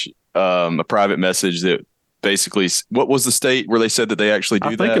message, a private message that basically, what was the state where they said that they actually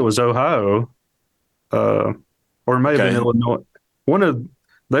do that? I think it was Ohio, or maybe Illinois.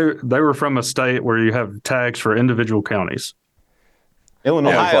 They were from a state where you have tags for individual counties.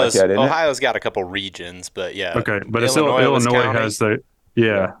 Illinois, Ohio's got a couple regions, but yeah. Okay, but Illinois has the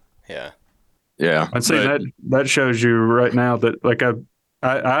Yeah. I'd say that shows you right now that, like,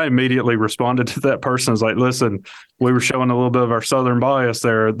 I immediately responded to that person. I was like, listen, we were showing a little bit of our Southern bias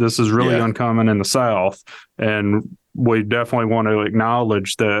there. This is really uncommon in the South. And we definitely want to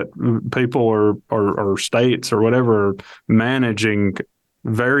acknowledge that people or states or whatever are managing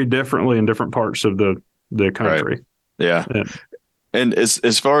very differently in different parts of the country. Right. Yeah. And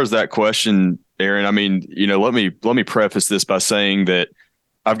as far as that question, Aaron, I mean, let me preface this by saying that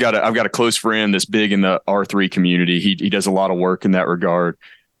I've got a close friend that's big in the R3 community. He does a lot of work in that regard.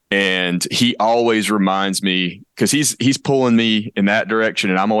 And he always reminds me, because he's pulling me in that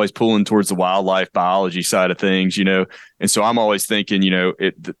direction, and I'm always pulling towards the wildlife biology side of things, And so I'm always thinking,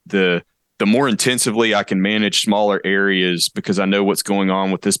 the more intensively I can manage smaller areas, because I know what's going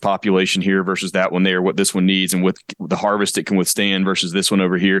on with this population here versus that one there, what this one needs, and with the harvest it can withstand versus this one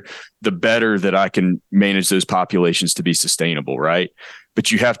over here, the better that I can manage those populations to be sustainable, right? But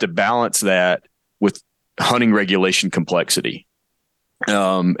you have to balance that with hunting regulation complexity.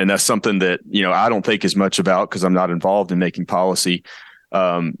 And that's something that, I don't think as much about because I'm not involved in making policy.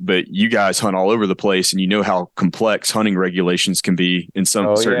 But you guys hunt all over the place, and you know how complex hunting regulations can be in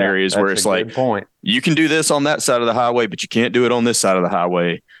some certain areas where it's like, you can do this on that side of the highway, but you can't do it on this side of the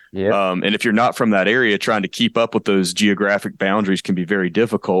highway. Yeah. And if you're not from that area, trying to keep up with those geographic boundaries can be very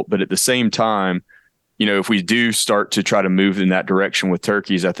difficult. But at the same time, if we do start to try to move in that direction with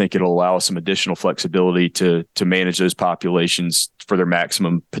turkeys, I think it'll allow us some additional flexibility to manage those populations for their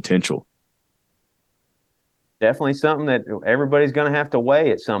maximum potential. Definitely something that everybody's going to have to weigh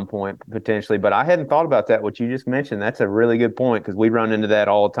at some point, potentially. But I hadn't thought about that, what you just mentioned. That's a really good point, because we run into that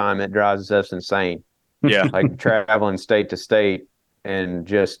all the time. It drives us insane. Yeah. Like traveling state to state and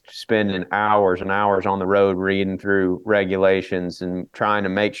just spending hours and hours on the road reading through regulations and trying to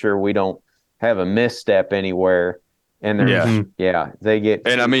make sure we don't have a misstep anywhere. And they get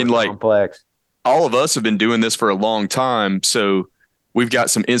complex. All of us have been doing this for a long time. So we've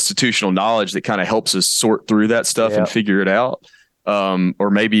got some institutional knowledge that kind of helps us sort through that stuff and figure it out. Or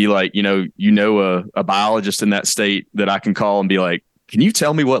maybe a biologist in that state that I can call and be like, can you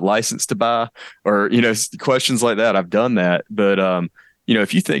tell me what license to buy? Or, questions like that. I've done that. But,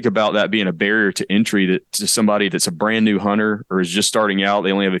 if you think about that being a barrier to entry to somebody that's a brand new hunter or is just starting out,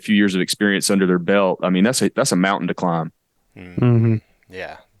 they only have a few years of experience under their belt. I mean, that's a mountain to climb. Mm-hmm.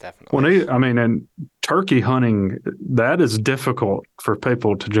 Yeah, definitely. And turkey hunting, that is difficult for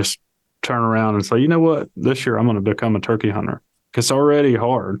people to just turn around and say, you know what, this year I'm going to become a turkey hunter. It's already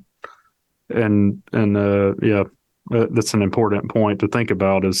hard. that's an important point to think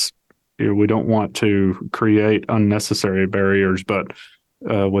about. Is we don't want to create unnecessary barriers, but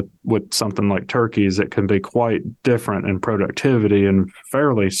with something like turkeys, it can be quite different in productivity in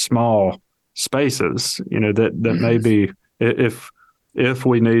fairly small spaces. That may be, if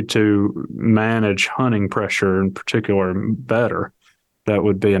we need to manage hunting pressure in particular better, that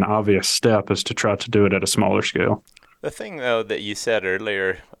would be an obvious step, is to try to do it at a smaller scale. The thing, though, that you said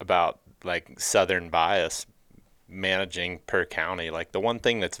earlier about like Southern bias managing per county, like the one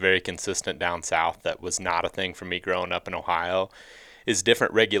thing that's very consistent down south that was not a thing for me growing up in Ohio is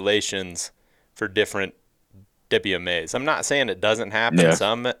different regulations for different WMAs. I'm not saying it doesn't happen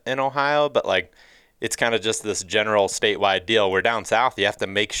some in Ohio, but like it's kind of just this general statewide deal where down south you have to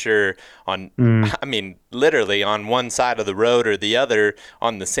make sure on, I mean, literally on one side of the road or the other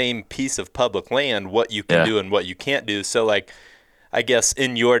on the same piece of public land, what you can do and what you can't do. So like, I guess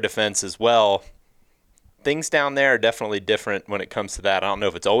in your defense as well, things down there are definitely different when it comes to that. I don't know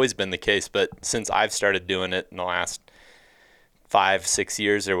if it's always been the case, but since I've started doing it in the last 5-6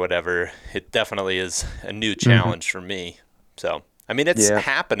 years or whatever, it definitely is a new challenge for me. So, I mean, it's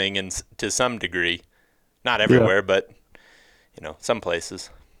happening to some degree. Not everywhere, but some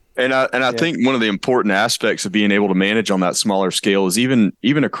places. And I think one of the important aspects of being able to manage on that smaller scale is even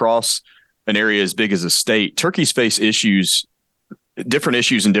across an area as big as a state, turkeys face different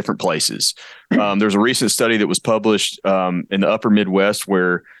issues in different places. There's a recent study that was published in the upper Midwest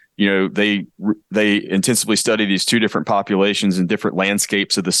where they intensively studied these two different populations in different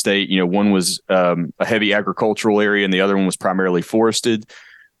landscapes of the state. One was a heavy agricultural area and the other one was primarily forested.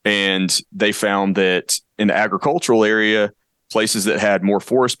 And they found that in the agricultural area, places that had more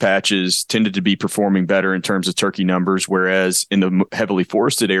forest patches tended to be performing better in terms of turkey numbers, whereas in the heavily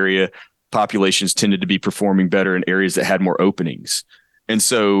forested area, populations tended to be performing better in areas that had more openings. And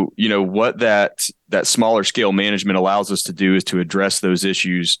so, what that smaller scale management allows us to do is to address those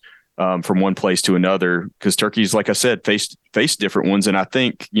issues from one place to another, because turkeys, like I said, face different ones. And I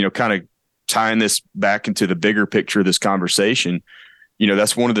think, kind of tying this back into the bigger picture of this conversation,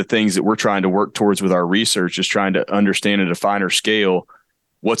 that's one of the things that we're trying to work towards with our research, is trying to understand at a finer scale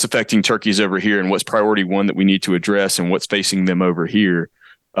what's affecting turkeys over here and what's priority one that we need to address and what's facing them over here.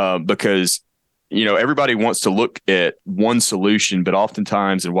 Because, everybody wants to look at one solution, but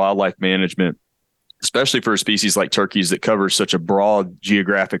oftentimes in wildlife management, especially for a species like turkeys that covers such a broad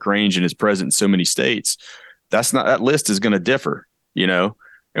geographic range and is present in so many states, that list is going to differ,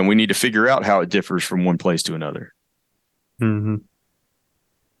 and we need to figure out how it differs from one place to another. Mm-hmm.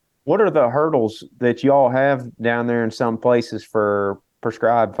 What are the hurdles that y'all have down there in some places for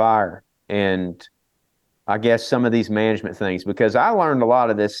prescribed fire? And I guess some of these management things, because I learned a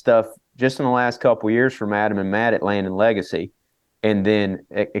lot of this stuff just in the last couple of years from Adam and Matt at Land and Legacy, and then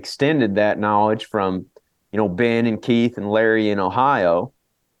extended that knowledge from, Ben and Keith and Larry in Ohio,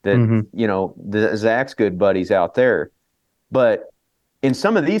 that, the Zach's good buddies out there. But in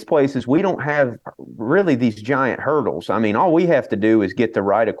some of these places, we don't have really these giant hurdles. I mean, all we have to do is get the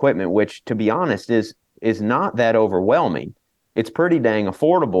right equipment, which, to be honest, is not that overwhelming. It's pretty dang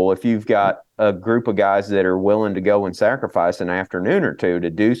affordable if you've got a group of guys that are willing to go and sacrifice an afternoon or two to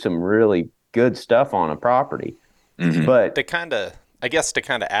do some really good stuff on a property. Mm-hmm. But to kind of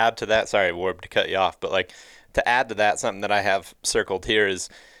add to that, sorry, Warb, to cut you off, but like to add to that, something that I have circled here is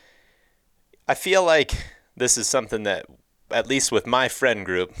I feel like this is something that, at least with my friend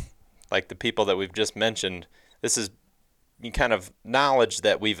group, like the people that we've just mentioned, this is kind of knowledge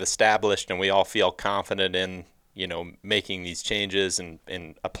that we've established and we all feel confident in, making these changes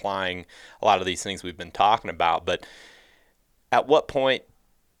and applying a lot of these things we've been talking about. But at what point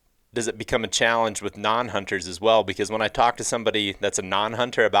does it become a challenge with non-hunters as well? Because when I talk to somebody that's a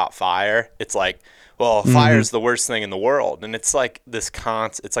non-hunter about fire, it's like, well, fire's the worst thing in the world. And it's like this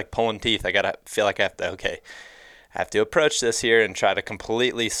it's like pulling teeth. I feel like I have to approach this here and try to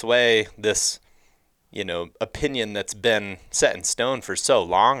completely sway this, opinion that's been set in stone for so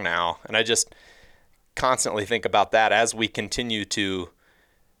long now. And I just constantly think about that as we continue to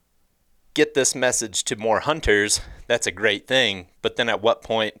get this message to more hunters. That's a great thing. But then at what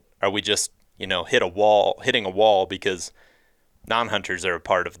point are we just, hitting a wall because non-hunters are a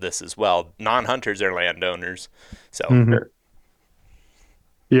part of this as well. Non-hunters are landowners. So,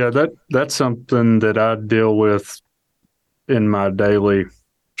 yeah, that's something that I deal with in my daily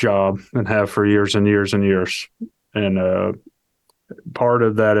job and have for years and years and years. And part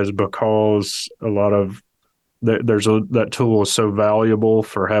of that is because a lot of that tool is so valuable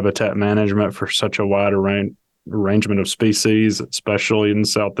for habitat management for such a wide arrangement of species, especially in the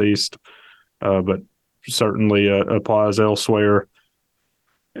Southeast, but certainly applies elsewhere.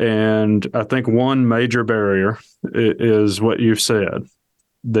 And I think one major barrier is what you said,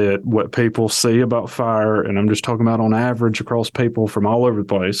 that what people see about fire, and I'm just talking about on average across people from all over the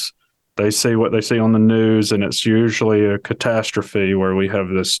place, they see what they see on the news, and it's usually a catastrophe where we have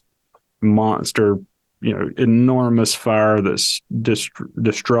this monster, enormous fire that's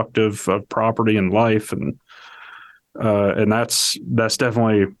destructive of property and life, and that's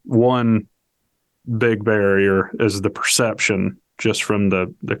definitely one big barrier, is the perception just from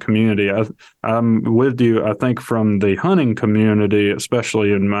the community. I'm with you. I think from the hunting community,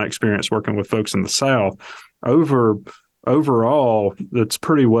 especially in my experience working with folks in the South, overall, it's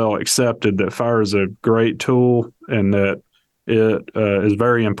pretty well accepted that fire is a great tool and that it is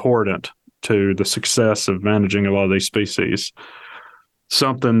very important to the success of managing a lot of these species.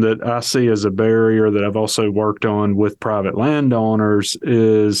 Something that I see as a barrier that I've also worked on with private landowners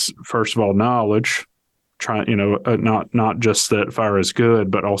is, first of all, knowledge. Not just that fire is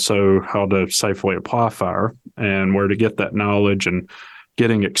good, but also how to safely apply fire and where to get that knowledge, and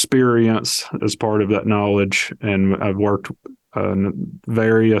getting experience as part of that knowledge. And I've worked in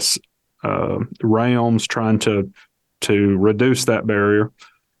various realms trying to reduce that barrier.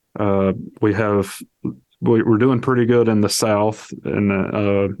 We're doing pretty good in the South,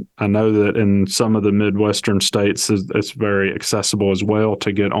 and I know that in some of the Midwestern states, it's very accessible as well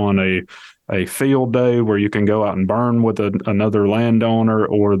to get on a field day where you can go out and burn with another landowner,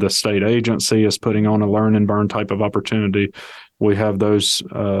 or the state agency is putting on a learn and burn type of opportunity. We have those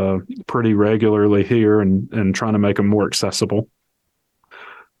pretty regularly here, and trying to make them more accessible.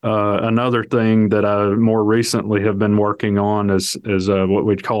 Another thing that I more recently have been working on is what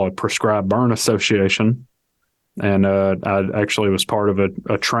we'd call a prescribed burn association. And I actually was part of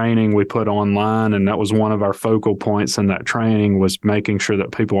a training we put online, and that was one of our focal points in that training, was making sure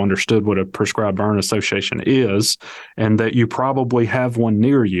that people understood what a prescribed burn association is, and that you probably have one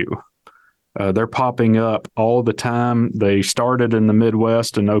near you. They're popping up all the time. They started in the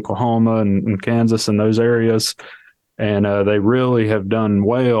Midwest in Oklahoma and Kansas and those areas, and they really have done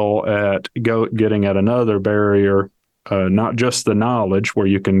well at getting at another barrier. Not just the knowledge where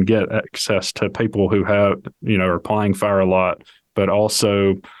you can get access to people who have, are applying fire a lot, but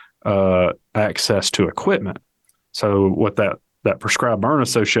also access to equipment. So what that prescribed burn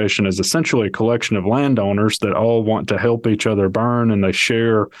association is essentially a collection of landowners that all want to help each other burn, and they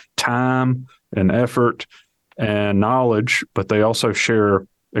share time and effort and knowledge, but they also share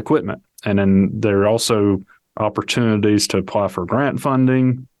equipment. And then there are also opportunities to apply for grant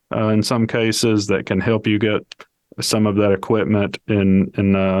funding in some cases that can help you get some of that equipment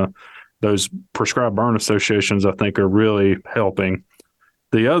in those prescribed burn associations. I think are really helping.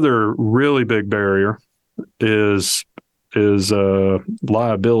 The other really big barrier is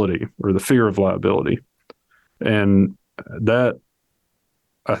liability, or the fear of liability. And that,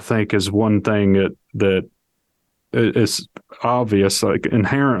 I think, is one thing that is obvious, like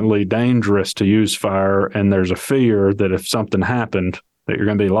inherently dangerous to use fire. And there's a fear that if something happened, that you're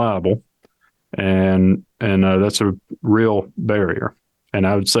going to be liable. And that's a real barrier. And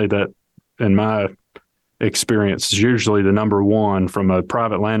I would say that in my experience is usually the number one from a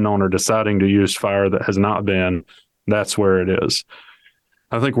private landowner deciding to use fire that has not been, that's where it is.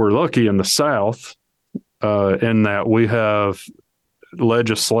 I think we're lucky in the South in that we have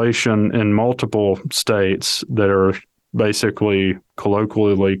legislation in multiple states that are basically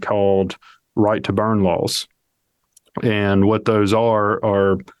colloquially called right to burn laws. And what those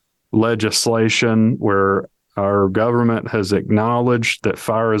are legislation where our government has acknowledged that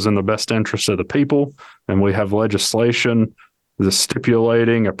fire is in the best interest of the people, and we have legislation that's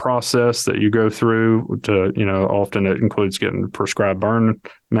stipulating a process that you go through to, often it includes getting prescribed burn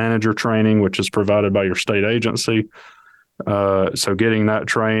manager training, which is provided by your state agency. So getting that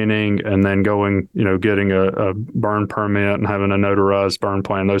training and then going, getting a burn permit and having a notarized burn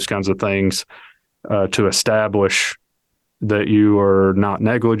plan, those kinds of things to establish that you are not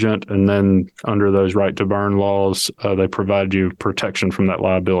negligent. And then under those right to burn laws, they provide you protection from that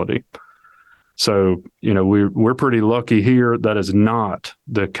liability. So, we're pretty lucky here. That is not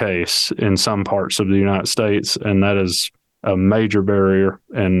the case in some parts of the United States. And that is a major barrier.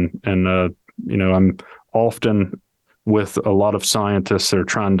 And I'm often with a lot of scientists that are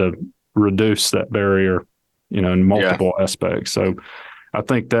trying to reduce that barrier, in multiple aspects. So I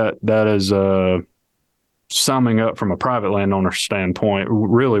think that is summing up from a private landowner standpoint,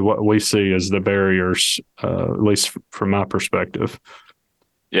 really what we see as the barriers, at least from my perspective.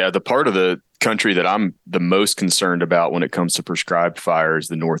 Yeah, the part of the country that I'm the most concerned about when it comes to prescribed fire is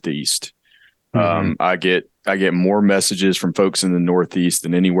the Northeast. Mm-hmm. I get more messages from folks in the Northeast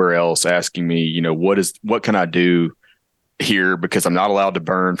than anywhere else asking me, what can I do here because I'm not allowed to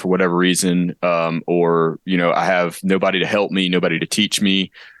burn for whatever reason, or I have nobody to help me, nobody to teach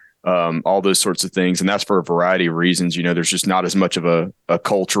me, all those sorts of things. And that's for a variety of reasons. There's just not as much of a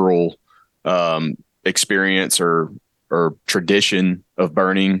cultural experience or tradition of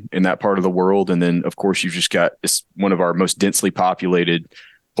burning in that part of the world. And then, of course, you've just got it's one of our most densely populated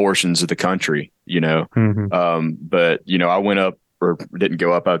portions of the country, but, I went up or didn't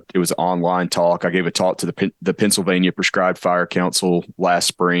go up. It was an online talk. I gave a talk to the Pennsylvania Prescribed Fire Council last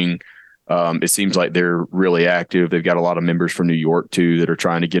spring. It seems like they're really active. They've got a lot of members from New York, too, that are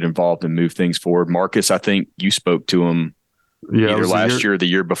trying to get involved and move things forward. Marcus, I think you spoke to them either last year or the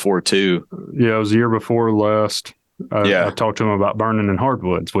year before, too. Yeah, it was the year before last. I talked to him about burning in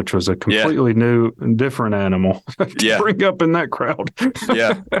hardwoods, which was a completely new and different animal to bring up in that crowd.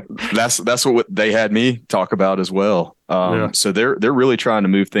 That's what they had me talk about as well. So they're really trying to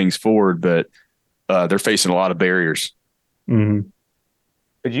move things forward, but they're facing a lot of barriers. Mm-hmm.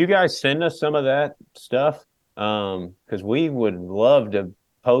 Could you guys send us some of that stuff? Because we would love to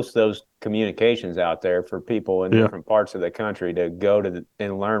post those communications out there for people in different parts of the country to go to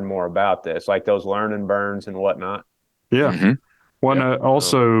and learn more about this, like those learn and burns and whatnot. Yeah.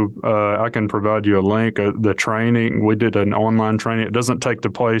 Mm-hmm. I can provide you a link. The training, we did an online training. It doesn't take the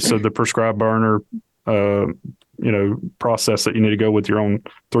place of the prescribed burner, process that you need to go with your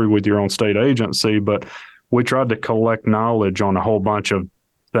own state agency. But we tried to collect knowledge on a whole bunch of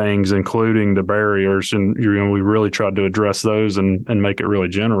things, including the barriers. And, we really tried to address those and make it really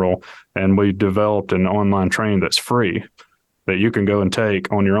general. And we developed an online training that's free that you can go and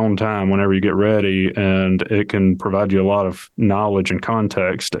take on your own time whenever you get ready. And it can provide you a lot of knowledge and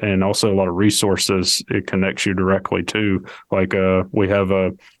context and also a lot of resources it connects you directly to. Like we have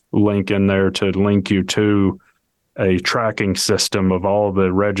a link in there to link you to a tracking system of all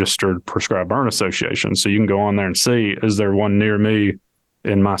the registered prescribed burn associations. So you can go on there and see, is there one near me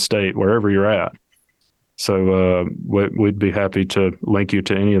in my state, wherever you're at? So we'd be happy to link you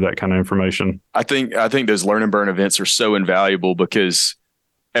to any of that kind of information. I think those learn and burn events are so invaluable because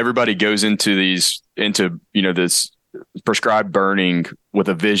everybody goes into this prescribed burning with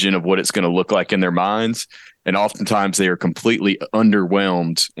a vision of what it's going to look like in their minds. And oftentimes they are completely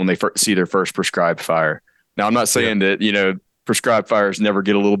underwhelmed when they see their first prescribed fire. Now, I'm not saying that, prescribed fires never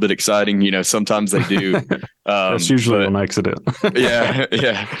get a little bit exciting. Sometimes they do. That's usually an accident. yeah.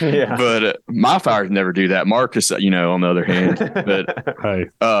 But my fires never do that. Marcus, on the other hand, but hey.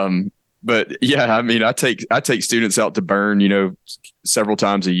 But yeah, I take students out to burn, several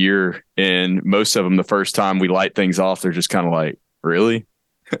times a year, and most of them, the first time we light things off, they're just kind of like, really?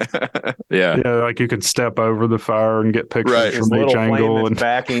 Yeah, like you could step over the fire and get pictures from each angle and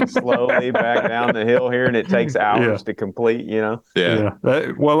backing slowly back down the hill here, and it takes hours to complete.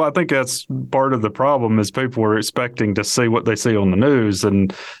 Well, I think that's part of the problem is people are expecting to see what they see on the news,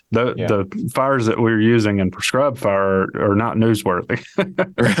 and the fires that we're using in prescribed fire are not newsworthy.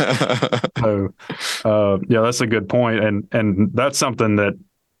 So, that's a good point, and that's something that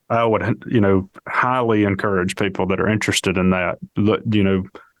I would, highly encourage people that are interested in that.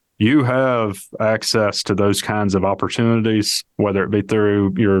 You have access to those kinds of opportunities, whether it be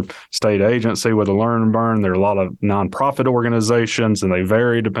through your state agency with a learn and burn. There are a lot of nonprofit organizations, and they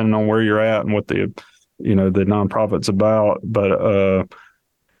vary depending on where you're at and what the nonprofit's about. But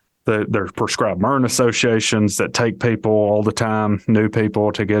there's prescribed burn associations that take people all the time, new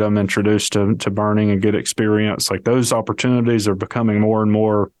people, to get them introduced to burning and get experience. Like those opportunities are becoming more and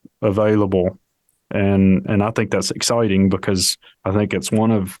more available. And I think that's exciting because I think it's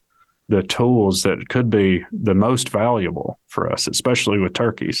one of the tools that could be the most valuable for us, especially with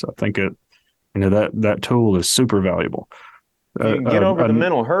turkeys. I think that tool is super valuable. You can get over the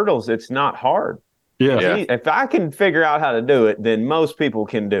mental hurdles. It's not hard. Yeah. If I can figure out how to do it, then most people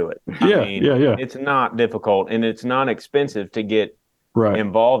can do it. It's not difficult, and it's not expensive to get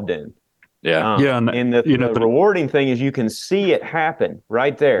involved in. Yeah. And the rewarding thing is you can see it happen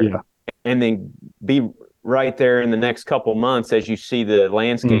right there, and then be right there in the next couple months as you see the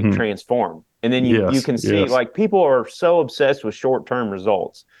landscape transform. And then you can see, like, people are so obsessed with short-term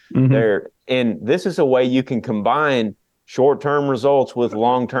results. And this is a way you can combine short-term results with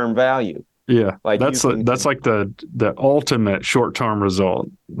long-term value. Yeah, like that's like the ultimate short-term result.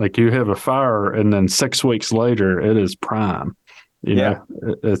 Like you have a fire, and then 6 weeks later, it is prime.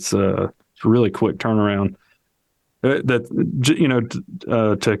 It's a really quick turnaround.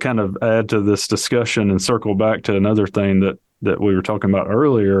 To kind of add to this discussion and circle back to another thing that we were talking about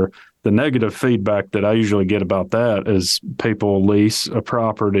earlier, the negative feedback that I usually get about that is people lease a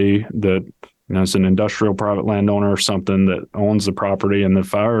property that it's an industrial private landowner or something that owns the property, and the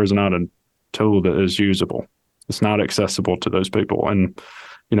fire is not a tool that is usable. It's not accessible to those people. And,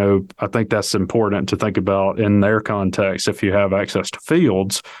 I think that's important to think about in their context. If you have access to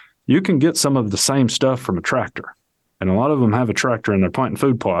fields, you can get some of the same stuff from a tractor. And a lot of them have a tractor and they're planting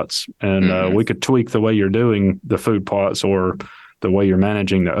food plots. And we could tweak the way you're doing the food plots or the way you're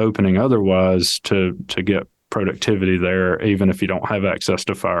managing the opening otherwise to get productivity there, even if you don't have access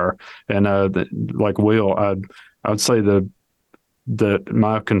to fire. And like Will, I'd say that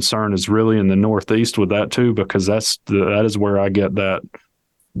my concern is really in the Northeast with that too, because that is where I get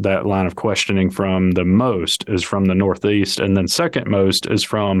that line of questioning from the most, is from the Northeast. And then second most is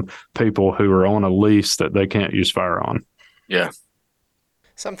from people who are on a lease that they can't use fire on. Yeah.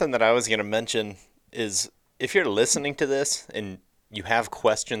 Something that I was going to mention is, if you're listening to this and you have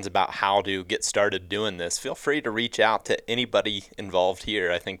questions about how to get started doing this, feel free to reach out to anybody involved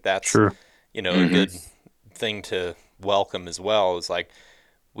here. I think that's, Sure. a good thing to welcome as well. Is like,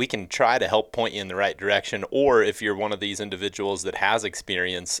 we can try to help point you in the right direction. Or if you're one of these individuals that has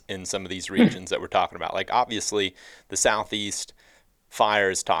experience in some of these regions that we're talking about, like obviously the Southeast fire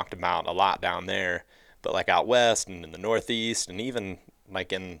is talked about a lot down there, but like out West and in the Northeast and even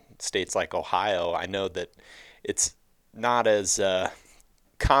like in states like Ohio, I know that it's not as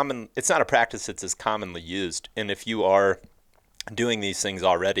common. It's not a practice that's as commonly used. And if you are doing these things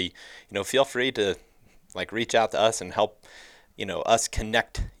already, feel free to like reach out to us and help us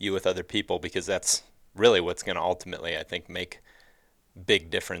connect you with other people, because that's really what's going to ultimately, I think, make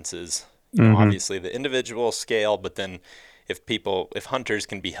big differences. Obviously the individual scale, but then if hunters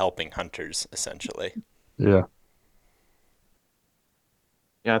can be helping hunters, essentially. Yeah.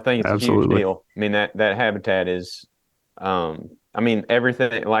 Yeah, I think it's Absolutely. a huge deal. I mean, that habitat is,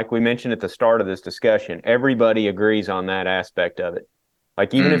 everything, like we mentioned at the start of this discussion, everybody agrees on that aspect of it.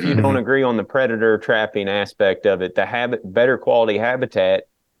 Like, even if you don't agree on the predator trapping aspect of it, better quality habitat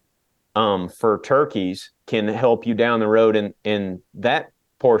for turkeys can help you down the road in that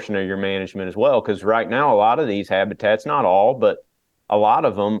portion of your management as well. Because right now, a lot of these habitats, not all, but a lot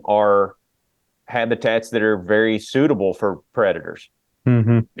of them are habitats that are very suitable for predators.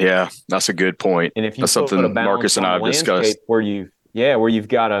 Yeah, that's a good point. And if you that's put something a balance Marcus and I have discussed, where you've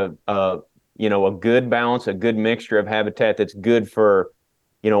got a good balance, a good mixture of habitat that's good for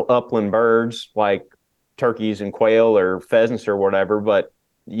upland birds like turkeys and quail or pheasants or whatever, but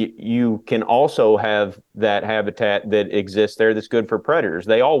you can also have that habitat that exists there that's good for predators.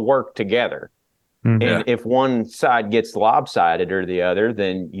 They all work together. And if one side gets lopsided or the other,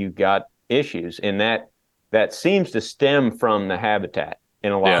 then you've got issues. And that seems to stem from the habitat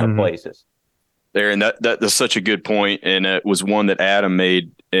in a lot of places. There, and that's such a good point. And it was one that Adam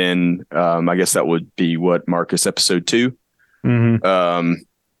made in, I guess that would be what, Marcus, episode 2.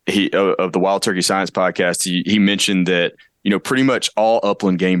 He of the Wild Turkey Science podcast. He mentioned that pretty much all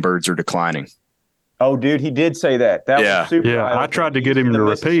upland game birds are declining. Oh, dude, he did say that. That was super. Yeah, I tried to get him to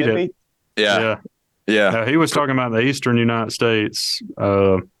repeat it. Yeah. He was talking about the eastern United States,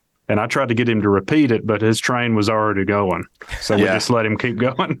 and I tried to get him to repeat it, but his train was already going, so we just let him keep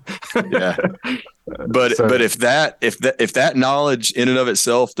going. But if that knowledge in and of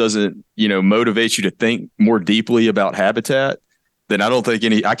itself doesn't motivate you to think more deeply about habitat, then I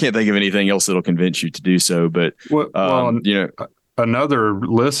can't think of anything else that'll convince you to do so. But another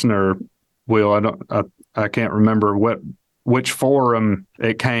listener, Will, I can't remember which forum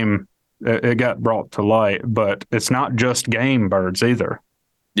it got brought to light, but it's not just game birds either.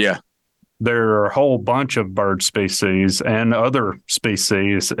 Yeah. There are a whole bunch of bird species and other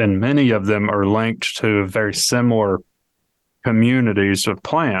species, and many of them are linked to very similar communities of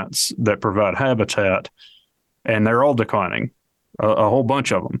plants that provide habitat, and they're all declining, a whole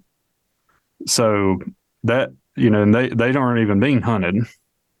bunch of them. So that, and they aren't even being hunted,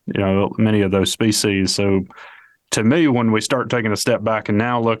 many of those species. So to me, when we start taking a step back and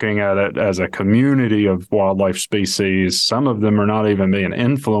now looking at it as a community of wildlife species, some of them are not even being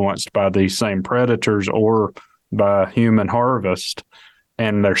influenced by these same predators or by human harvest,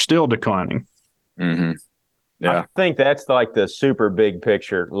 and they're still declining. Yeah, I think that's like the super big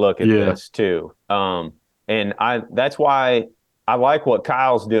picture look at this too. And that's why I like what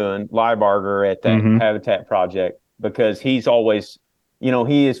Kyle's doing, Liebarger, at that Habitat Project, because he's always,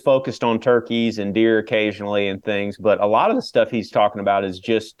 he is focused on turkeys and deer occasionally and things, but a lot of the stuff he's talking about is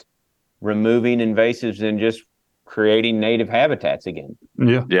just removing invasives and just creating native habitats again.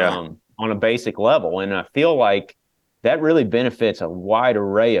 On a basic level. And I feel like that really benefits a wide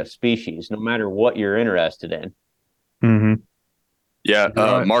array of species, no matter what you're interested in.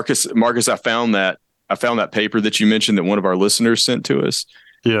 Marcus, I found that paper that you mentioned that one of our listeners sent to us.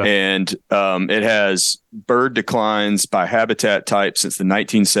 Yeah. And it has bird declines by habitat type since the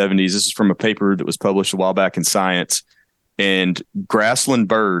 1970s. This is from a paper that was published a while back in Science. And grassland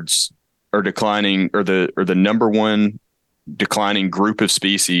birds are declining, or the number one declining group of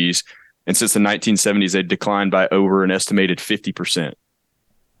species. And since the 1970s, they've declined by over an estimated 50%.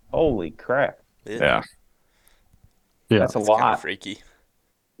 Holy crap. Yeah. That's a It's lot. kind of freaky.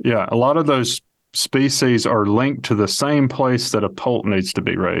 Yeah. A lot of those species are linked to the same place that a poult needs to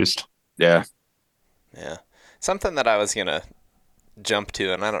be raised. Yeah. Yeah. Something that I was going to jump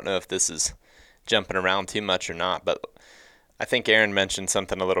to, and I don't know if this is jumping around too much or not, but I think Aaron mentioned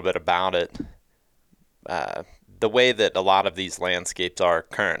something a little bit about it. The way that a lot of these landscapes are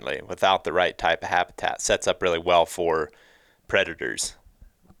currently, without the right type of habitat, sets up really well for predators.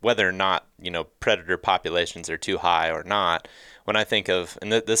 Whether or not, predator populations are too high or not, when I think of,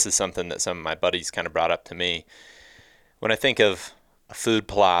 and this is something that some of my buddies kind of brought up to me, when I think of a food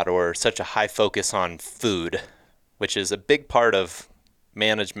plot or such a high focus on food, which is a big part of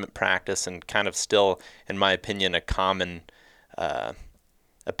management practice and kind of still, in my opinion, a common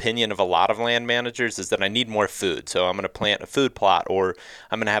opinion of a lot of land managers, is that I need more food. So I'm going to plant a food plot, or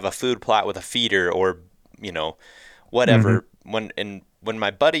I'm going to have a food plot with a feeder, or, whatever. When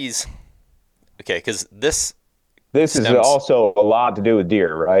my buddies, okay, because this is also a lot to do with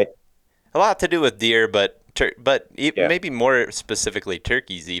deer, right? A lot to do with deer, but maybe more specifically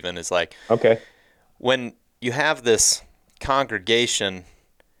turkeys even, is like, okay, when you have this congregation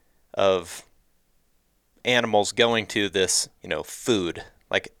of animals going to this, food,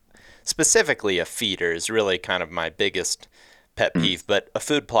 like specifically a feeder is really kind of my biggest pet peeve, but a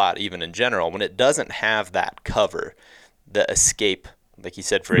food plot even in general, when it doesn't have that cover, the escape, like you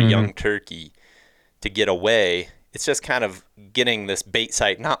said, for a young turkey to get away, it's just kind of getting this bait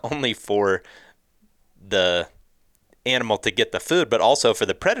site not only for the animal to get the food, but also for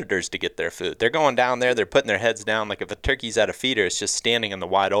the predators to get their food. They're going down there, they're putting their heads down. Like if a turkey's at a feeder, it's just standing in the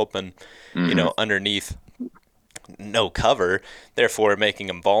wide open, underneath no cover, therefore making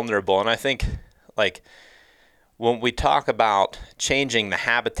them vulnerable. And I think, like, when we talk about changing the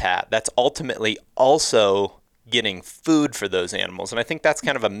habitat, that's ultimately also getting food for those animals. And I think that's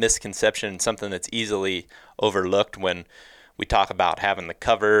kind of a misconception and something that's easily overlooked when we talk about having the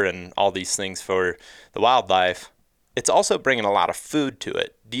cover and all these things for the wildlife. It's also bringing a lot of food to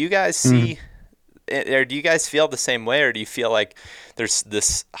it. Do you guys see, or do you guys feel the same way, or do you feel like there's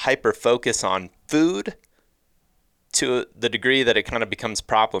this hyper focus on food to the degree that it kind of becomes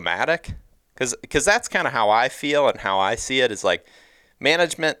problematic? Because that's kind of how I feel and how I see it, is like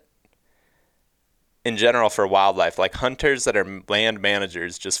management in general for wildlife, like hunters that are land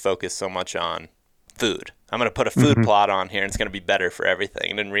managers just focus so much on food. I'm going to put a food plot on here and it's going to be better for everything.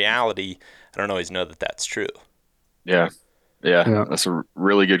 And in reality, I don't always know that that's true. Yeah. That's a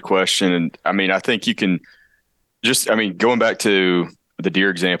really good question. And I mean, I think you can going back to the deer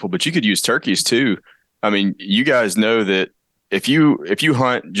example, but you could use turkeys too. I mean, you guys know that if you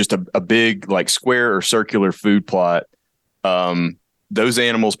hunt just a big, like, square or circular food plot, those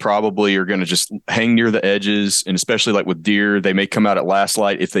animals probably are going to just hang near the edges. And especially like with deer, they may come out at last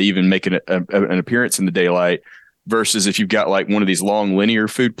light if they even make an appearance in the daylight, versus if you've got like one of these long linear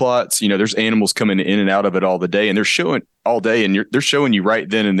food plots, there's animals coming in and out of it all the day, and they're showing all day, and they're showing you right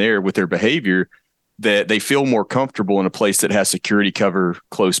then and there with their behavior that they feel more comfortable in a place that has security cover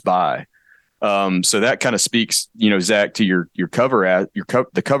close by. So that kind of speaks, Zach, to your cover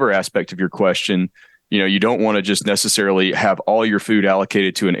the cover aspect of your question. You don't want to just necessarily have all your food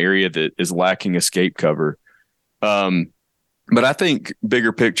allocated to an area that is lacking escape cover. But I think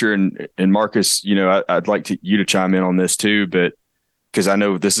bigger picture, and Marcus, I'd like you to chime in on this too, but because I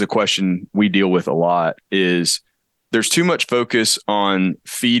know this is a question we deal with a lot, is there's too much focus on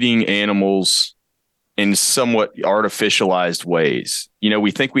feeding animals in somewhat artificialized ways.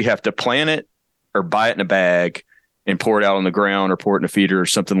 We think we have to plant it or buy it in a bag and pour it out on the ground or pour it in a feeder or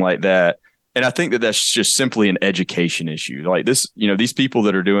something like that. And I think that that's just simply an education issue. Like this, these people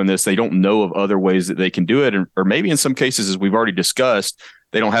that are doing this, they don't know of other ways that they can do it. Or maybe in some cases, as we've already discussed,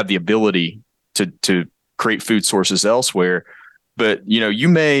 they don't have the ability to create food sources elsewhere. But, you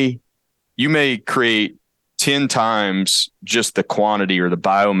may create 10 times just the quantity or the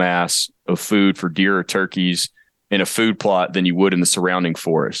biomass of food for deer or turkeys in a food plot than you would in the surrounding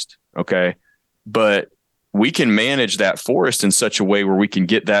forest. Okay. But we can manage that forest in such a way where we can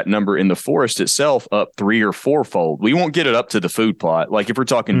get that number in the forest itself up 3 or 4-fold. We won't get it up to the food plot. Like if we're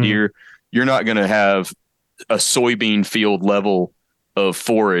talking deer, you're not going to have a soybean field level of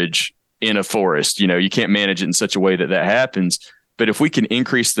forage in a forest. You can't manage it in such a way that happens. But if we can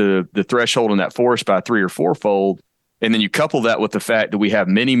increase the threshold in that forest by 3 or 4-fold, And then you couple that with the fact that we have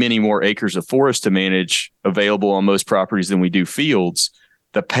many, many more acres of forest to manage available on most properties than we do fields.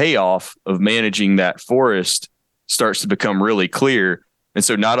 The payoff of managing that forest starts to become really clear. And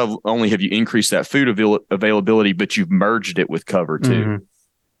so not only have you increased that food availability, but you've merged it with cover too.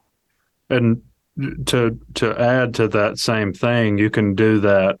 And to add to that same thing, you can do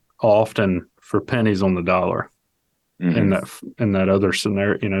that often for pennies on the dollar. In that other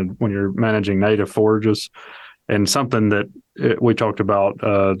scenario, when you're managing native forages, and something that we talked about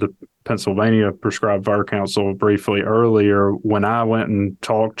the Pennsylvania Prescribed Fire Council briefly earlier, when I went and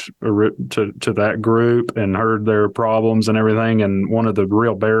talked to that group and heard their problems and everything, and one of the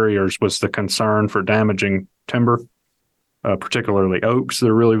real barriers was the concern for damaging timber, particularly oaks.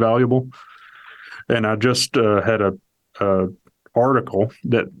 They're really valuable. And I just had a article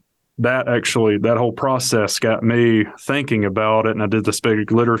that whole process got me thinking about it. And I did this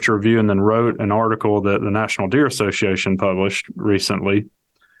big literature review and then wrote an article that the National Deer Association published recently,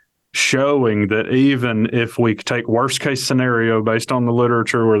 showing that even if we take worst case scenario based on the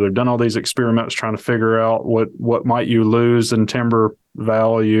literature where they've done all these experiments trying to figure out what might you lose in timber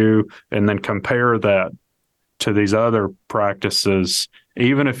value, and then compare that to these other practices,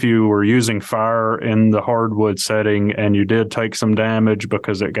 even if you were using fire in the hardwood setting and you did take some damage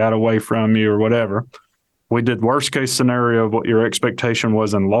because it got away from you or whatever, we did worst case scenario of what your expectation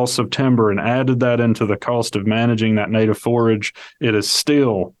was in loss of timber and added that into the cost of managing that native forage. It is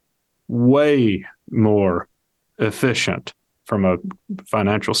still way more efficient from a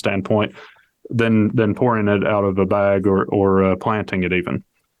financial standpoint than pouring it out of a bag or planting it even.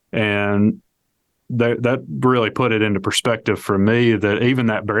 And that really put it into perspective for me, that even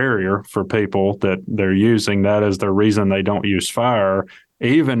that barrier for people that they're using that as their reason they don't use fire,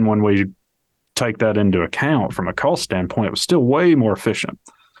 even when we take that into account from a cost standpoint, it was still way more efficient.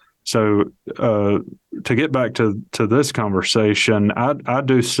 So to get back to this conversation, I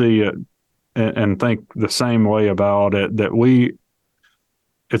do see it and think the same way about it, that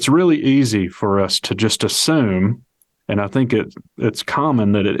it's really easy for us to just assume, and I think it's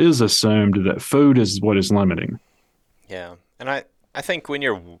common that it is assumed that food is what is limiting. Yeah. And I think when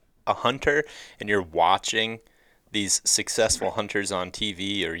you're a hunter and you're watching these successful hunters on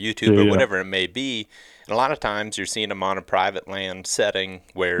TV or YouTube or whatever it may be, and a lot of times you're seeing them on a private land setting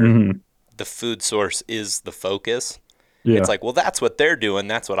where the food source is the focus. Yeah. It's like, well, that's what they're doing.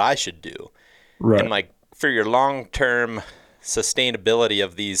 That's what I should do. Right. And like for your long-term sustainability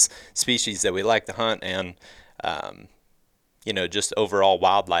of these species that we like to hunt and, just overall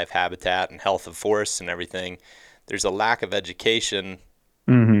wildlife habitat and health of forests and everything, there's a lack of education.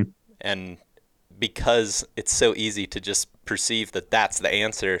 And because it's so easy to just perceive that that's the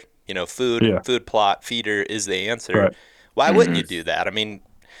answer, food plot, feeder is the answer. Right. Why wouldn't you do that? I mean,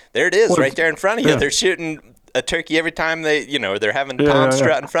 there it is right there in front of you. Yeah. They're shooting a turkey every time they're having Tom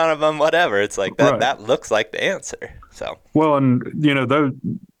strut in front of them, whatever. It's like that looks like the answer. So, well, and those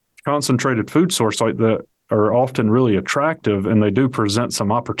concentrated food source like that are often really attractive, and they do present some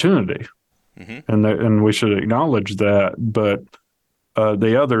opportunity, and we should acknowledge that. But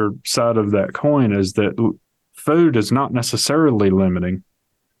the other side of that coin is that food is not necessarily limiting.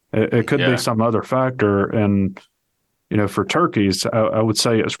 It could be some other factor, and for turkeys, I would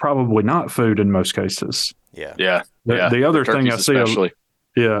say it's probably not food in most cases. The other thing I see,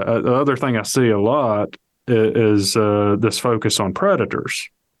 the other thing I see a lot is this focus on predators,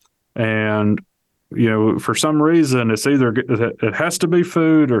 and for some reason it's either it has to be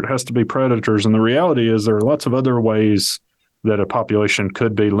food or it has to be predators, and the reality is there are lots of other ways that a population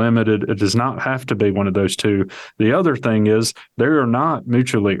could be limited. It does not have to be one of those two. The other thing is they are not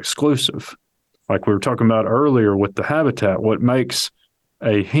mutually exclusive. Like we were talking about earlier with the habitat, what makes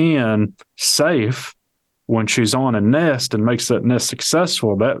a hen safe when she's on a nest and makes that nest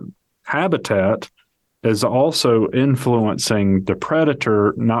successful, that habitat is also influencing the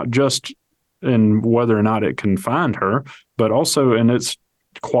predator, not just in whether or not it can find her, but also in its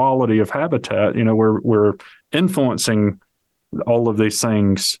quality of habitat. We're influencing all of these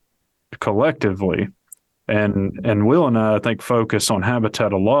things collectively. And Will and I think, focus on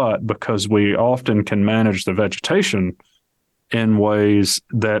habitat a lot because we often can manage the vegetation in ways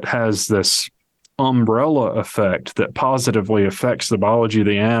that has this umbrella effect that positively affects the biology of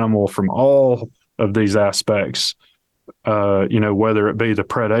the animal from all of these aspects, whether it be the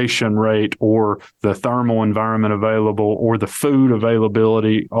predation rate or the thermal environment available or the food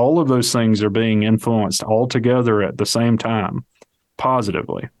availability. All of those things are being influenced all together at the same time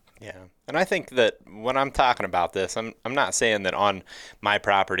positively. Yeah. And I think that when I'm talking about this, I'm not saying that on my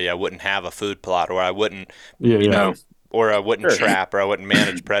property I wouldn't have a food plot, or I wouldn't, or I wouldn't trap, or I wouldn't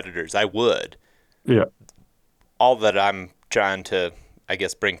manage predators. I would. Yeah. all that I'm trying to, I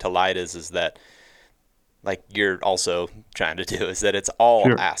guess, bring to light is that, like you're also trying to do, is that it's all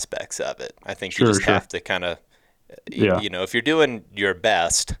aspects of it. I think you just have to kind of, if you're doing your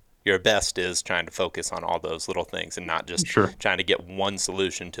best is trying to focus on all those little things and not just trying to get one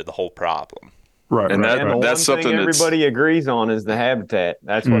solution to the whole problem. Right. And that's something everybody agrees on is the habitat.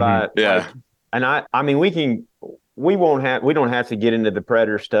 That's what like. And I mean, we don't have to get into the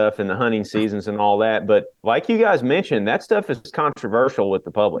predator stuff and the hunting seasons and all that. But like you guys mentioned, that stuff is controversial with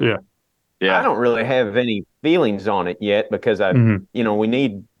the public. Yeah. Yeah. I don't really have any feelings on it yet because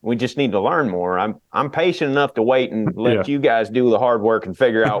we just need to learn more. I'm patient enough to wait and let you guys do the hard work and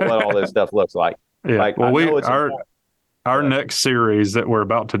figure out what all this stuff looks like. Yeah. Like, well, our next series that we're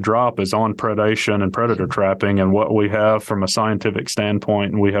about to drop is on predation and predator trapping and what we have from a scientific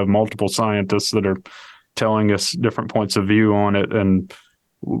standpoint. And we have multiple scientists that are telling us different points of view on it. And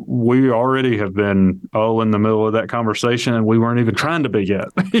we already have been all in the middle of that conversation and we weren't even trying to be yet.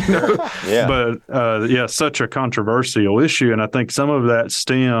 But such a controversial issue. And I think some of that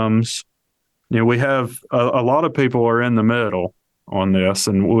stems, we have a lot of people are in the middle on this,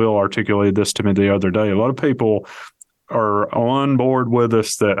 and Will articulated this to me the other day. A lot of people are on board with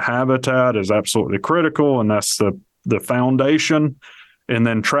us that habitat is absolutely critical and that's the foundation, and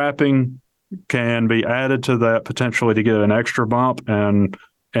then trapping can be added to that potentially to get an extra bump. And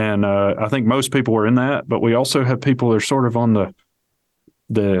I think most people are in that, but we also have people that are sort of on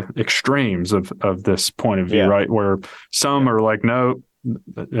the extremes of this point of view, right? Where some are like, no,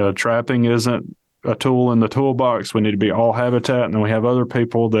 trapping isn't a tool in the toolbox. We need to be all habitat. And then we have other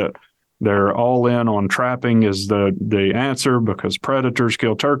people that they're all in on trapping is the answer because predators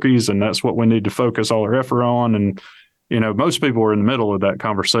kill turkeys, and that's what we need to focus all our effort on. And, most people are in the middle of that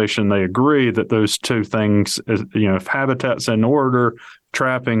conversation. They agree that those two things, if habitat's in order,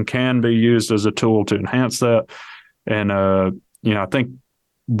 trapping can be used as a tool to enhance that. And, I think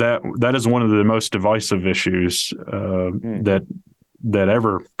that is one of the most divisive issues that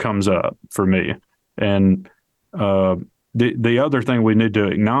ever comes up for me. And the other thing we need to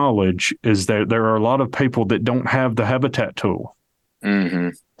acknowledge is that there are a lot of people that don't have the habitat tool.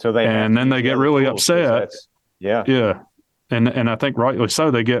 Mm-hmm. So they get really upset. Yeah. And I think rightly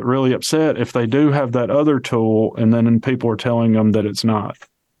so, they get really upset if they do have that other tool and then people are telling them that it's not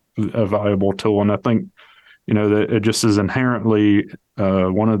a viable tool. And I think, that it just is inherently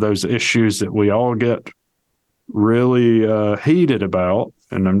one of those issues that we all get really heated about.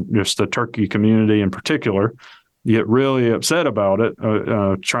 And I'm just the turkey community in particular, get really upset about it,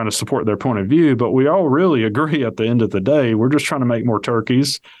 trying to support their point of view. But we all really agree at the end of the day, we're just trying to make more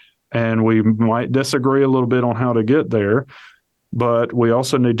turkeys. And we might disagree a little bit on how to get there, but we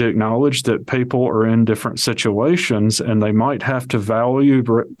also need to acknowledge that people are in different situations and they might have to value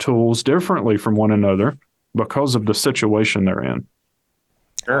tools differently from one another because of the situation they're in.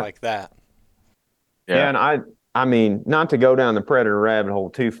 Sure. I like that. Yeah, and I mean, not to go down the predator rabbit hole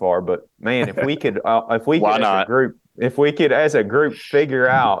too far, but man, if we could as a group figure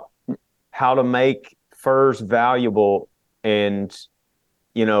out how to make furs valuable and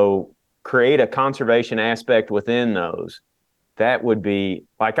create a conservation aspect within those, that would be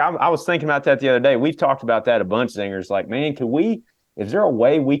like, I was thinking about that the other day. We've talked about that a bunch, Zingers. Like, man, is there a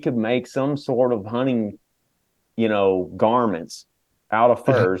way we could make some sort of hunting, garments out of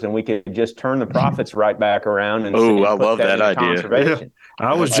furs and we could just turn the profits right back around and I love that idea. Conservation. Yeah.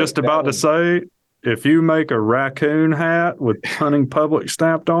 I was just about to say, if you make a raccoon hat with hunting public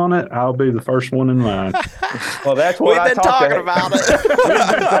stamped on it, I'll be the first one in line. Well, that's what we've been talking about it. We've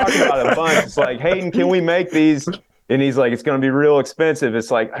been talking about it a bunch. It's like, Hayden, can we make these? And he's like, it's going to be real expensive. It's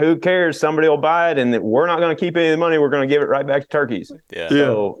like, who cares? Somebody will buy it, and we're not going to keep any of the money. We're going to give it right back to turkeys. Yeah.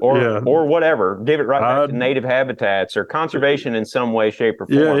 So, or whatever. Give it right back to native habitats or conservation in some way, shape, or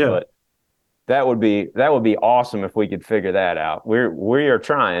form. Yeah. But that would be awesome if we could figure that out. We are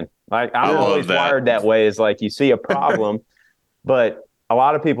trying. Like, I'm always wired that way. Is like, you see a problem, but a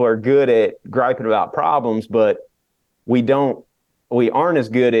lot of people are good at griping about problems, but we aren't as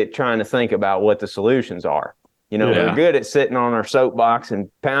good at trying to think about what the solutions are. We're good at sitting on our soapbox and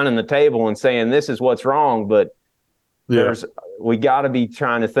pounding the table and saying this is what's wrong, but we got to be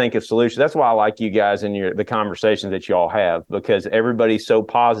trying to think of solutions. That's why I like you guys and the conversations that you all have, because everybody's so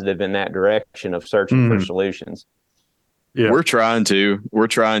positive in that direction of searching for solutions. Yeah. We're trying to.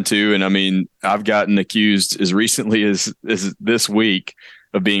 And I mean, I've gotten accused as recently as this week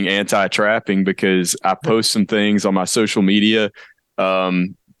of being anti-trapping because I post some things on my social media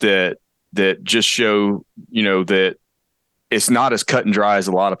that just show, that it's not as cut and dry as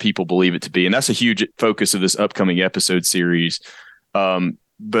a lot of people believe it to be. And that's a huge focus of this upcoming episode series.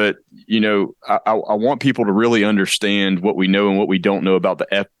 you know, I want people to really understand what we know and what we don't know about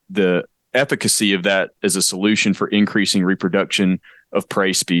the efficacy of that as a solution for increasing reproduction of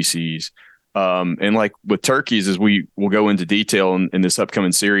prey species. And like with turkeys, as we will go into detail in this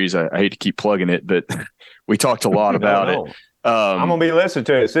upcoming series, I hate to keep plugging it, but we talked a lot about it. I'm going to be listening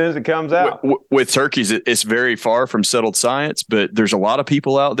to it as soon as it comes out. With turkeys, it's very far from settled science, but there's a lot of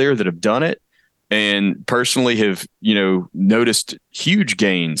people out there that have done it and personally have, you know, noticed huge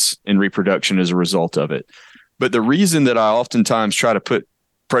gains in reproduction as a result of it. But the reason that I oftentimes try to put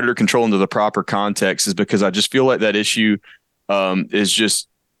predator control into the proper context is because I just feel like that issue is just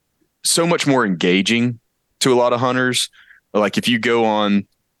so much more engaging to a lot of hunters. Like if you go on,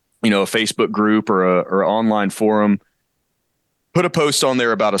 you know, a Facebook group or an online forum, put a post on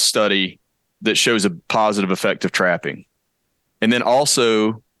there about a study that shows a positive effect of trapping. And then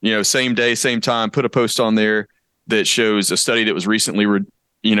also, you know, same day, same time, put a post on there that shows a study that was recently,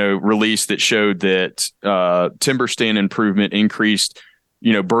 released that showed that timber stand improvement increased,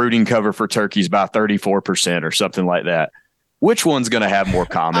 you know, brooding cover for turkeys by 34% or something like that. Which one's going to have more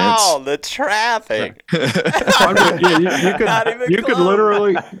comments? Oh, the trapping. You could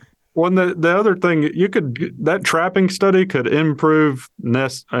literally... Well, the other thing that trapping study could improve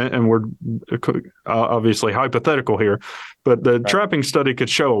nest, and we're obviously hypothetical here, but the trapping study could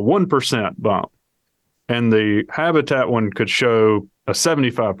show a 1% bump, and the habitat one could show a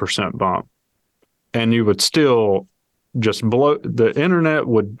 75% bump, and you would still just blow. The internet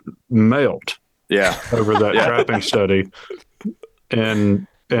would melt, over that trapping study, and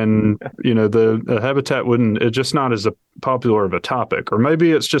you know the habitat wouldn't. It's just not as popular of a topic, or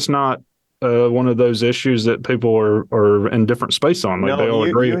maybe it's just not one of those issues that people are in different space on. Like they all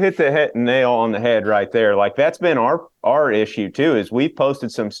agree. You hit the nail on the head right there. Like that's been our issue too. Is we've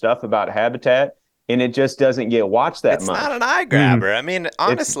posted some stuff about habitat, and it just doesn't get watched that much. It's not an eye grabber. I mean,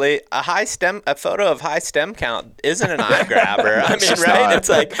 honestly, a photo of hhigh stem count isn't an eye grabber. I mean, right? It's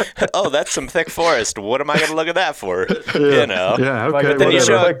like, oh, that's some thick forest. What am I going to look at that for? You know? Yeah, okay. Like, but then you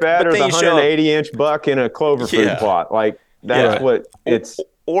show like that, or the 180-inch buck in a cloverfood plot. Like that's what it's.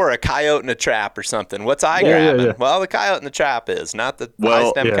 Or a coyote in a trap or something. What's eye grabbing? Yeah. Well, the coyote in the trap is not the high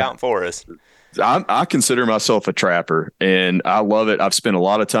stem count forest. I consider myself a trapper, and I love it. I've spent a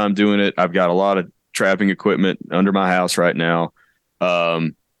lot of time doing it. I've got a lot of trapping equipment under my house right now.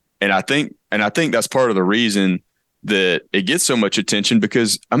 And I think that's part of the reason that it gets so much attention,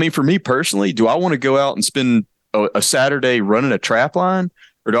 because I mean, for me personally, do I want to go out and spend a Saturday running a trap line,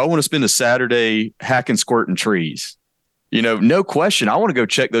 or do I want to spend a Saturday hacking, squirting trees? You know, no question. I want to go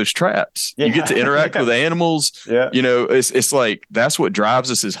check those traps. Yeah. You get to interact with animals. Yeah. You know, it's like, that's what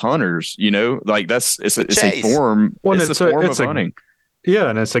drives us as hunters, you know, like it's a form. Well, it's a form of hunting. Yeah,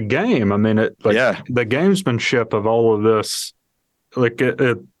 and it's a game. I mean, the gamesmanship of all of this, like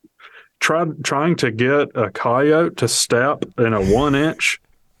trying to get a coyote to step in a 1-inch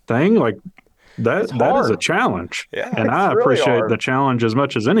thing, like that is a challenge. Yeah, and I really appreciate the challenge as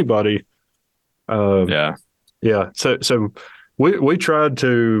much as anybody. Yeah. So we tried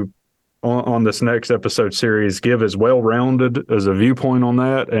to on this next episode series give as well-rounded as a viewpoint on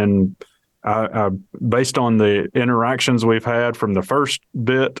that, and I based on the interactions we've had from the first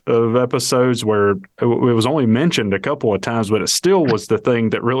bit of episodes where it was only mentioned a couple of times, but it still was the thing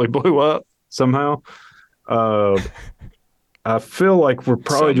that really blew up somehow. I feel like we're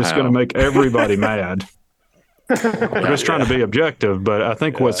probably just going to make everybody mad. We're just trying to be objective, but I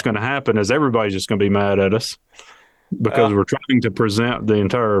think what's going to happen is everybody's just going to be mad at us because we're trying to present the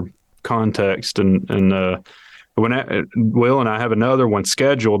entire context. And when Will and I have another one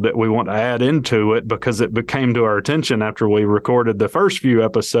scheduled that we want to add into it, because it came to our attention after we recorded the first few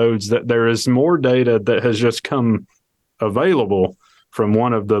episodes that there is more data that has just come available from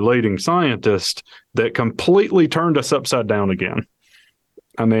one of the leading scientists that completely turned us upside down again.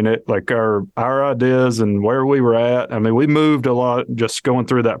 I mean, our ideas and where we were at. I mean, we moved a lot just going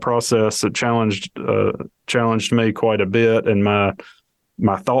through that process. It challenged me quite a bit, and my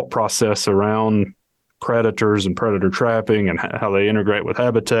thought process around predators and predator trapping and how they integrate with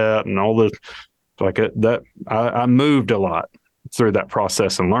habitat and all this. Like that, I moved a lot through that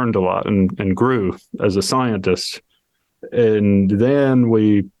process and learned a lot and grew as a scientist. And then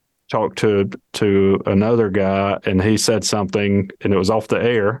we talked to another guy, and he said something, and it was off the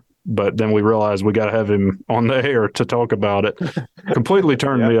air. But then we realized we got to have him on the air to talk about it. Completely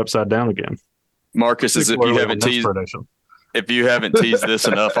turned me upside down again. Marcus, as if you haven't teased this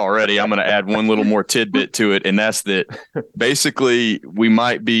enough already, I'm going to add one little more tidbit to it, and that's that basically we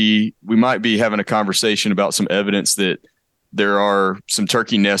might be having a conversation about some evidence that there are some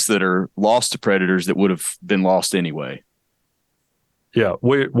turkey nests that are lost to predators that would have been lost anyway. Yeah,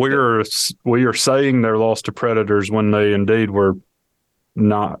 we are saying they're lost to predators when they indeed were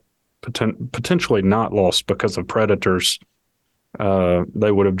not potentially not lost because of predators.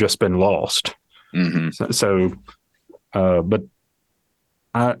 They would have just been lost. So, but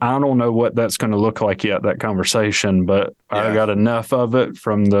I don't know what that's going to look like yet, that conversation, but yeah. I got enough of it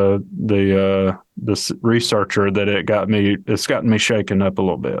from the researcher that it's gotten me shaken up a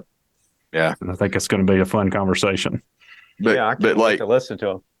little bit. Yeah. And I think it's going to be a fun conversation. But, I can't wait to listen to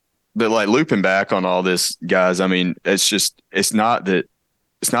him. But like looping back on all this, guys, I mean, it's not that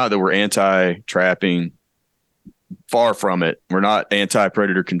we're anti-trapping. Far from it. We're not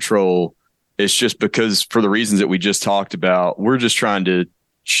anti-predator control. It's just because for the reasons that we just talked about, we're just trying to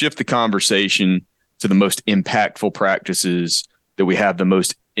shift the conversation to the most impactful practices that we have the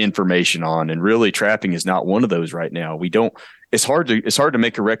most information on. And really trapping is not one of those right now. It's hard to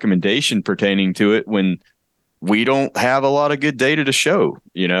make a recommendation pertaining to it when we don't have a lot of good data to show,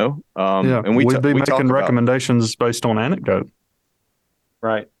 and we'd be making recommendations based on anecdote.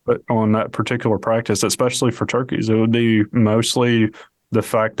 Right. But on that particular practice, especially for turkeys, it would be mostly the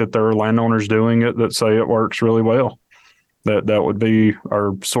fact that there are landowners doing it that say it works really well. That would be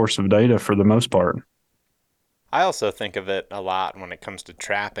our source of data for the most part. I also think of it a lot when it comes to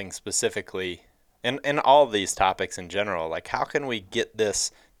trapping specifically, and all of these topics in general. Like, how can we get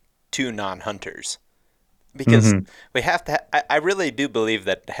this to non-hunters? Because we have to. I really do believe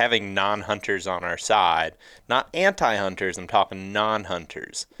that having non-hunters on our side, not anti-hunters, I'm talking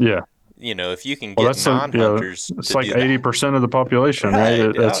non-hunters. Yeah. If you can get non-hunters, it's like 80% of the population,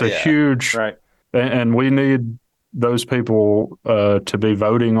 right? That's huge. Right. And we need those people to be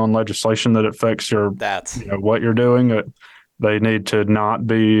voting on legislation that affects what you're doing. They need to not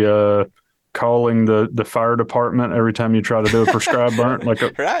be calling the fire department every time you try to do a prescribed burn.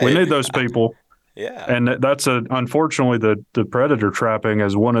 We need those people. Yeah. And that's unfortunately the predator trapping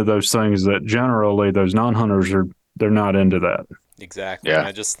is one of those things that generally those non-hunters they're not into that. Exactly. Yeah. And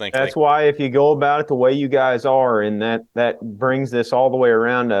I just think that's why if you go about it the way you guys are, and that brings this all the way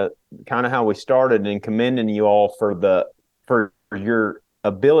around to kind of how we started, and commending you all for your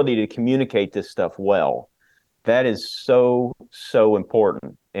ability to communicate this stuff well. That is so, so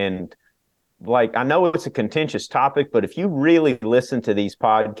important. And I know it's a contentious topic, but if you really listen to these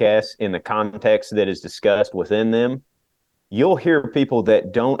podcasts in the context that is discussed within them, you'll hear people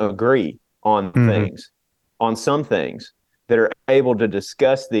that don't agree on things, on some things, that are able to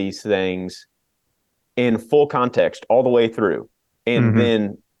discuss these things in full context all the way through, and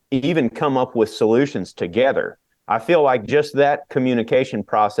then even come up with solutions together. I feel like just that communication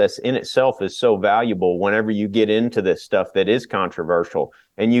process in itself is so valuable whenever you get into this stuff that is controversial,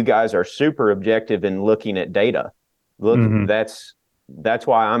 and you guys are super objective in looking at data. That's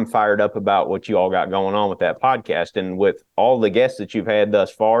why I'm fired up about what you all got going on with that podcast, and with all the guests that you've had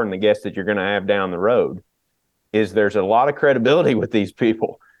thus far and the guests that you're going to have down the road. There's a lot of credibility with these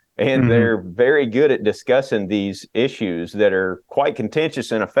people, and they're very good at discussing these issues that are quite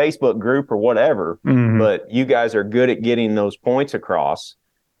contentious in a Facebook group or whatever. But you guys are good at getting those points across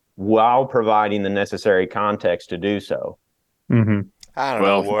while providing the necessary context to do so. I don't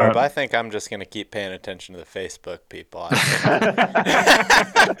know, Warb. I think I'm just going to keep paying attention to the Facebook people.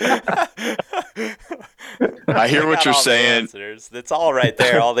 I hear what you're saying. It's all right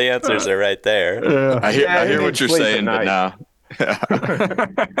there. All the answers are right there. Yeah. I hear what you're saying, but now.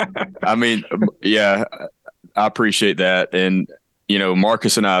 I mean, yeah, I appreciate that. And,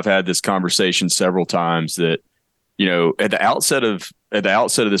 Marcus and I have had this conversation several times that, at the outset of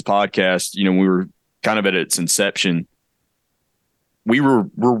this podcast, we were kind of at its inception. We're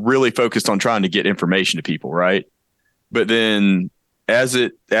really focused on trying to get information to people, right? But then as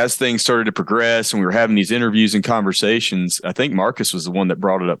things started to progress and we were having these interviews and conversations, I think Marcus was the one that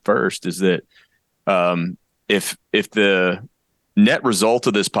brought it up first, is that if the net result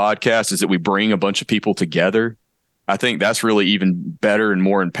of this podcast is that we bring a bunch of people together, I think that's really even better and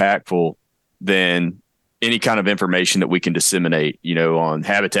more impactful than any kind of information that we can disseminate, on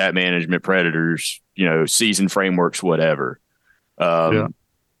habitat management, predators, season frameworks, whatever.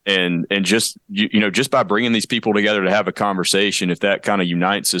 And just, just by bringing these people together to have a conversation, if that kind of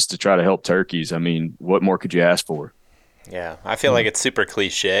unites us to try to help turkeys, I mean, what more could you ask for? Yeah. I feel like it's super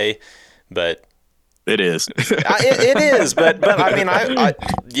cliche, but it is. It is. But I mean,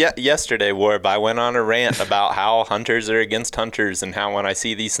 yesterday, Warb, I went on a rant about how hunters are against hunters and how when I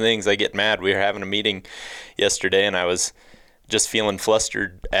see these things, I get mad. We were having a meeting yesterday and I was just feeling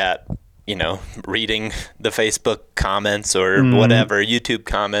flustered at, reading the Facebook comments or whatever, YouTube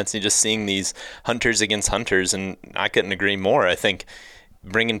comments, and just seeing these hunters against hunters. And I couldn't agree more. I think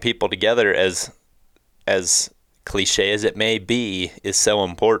bringing people together as cliche as it may be, is so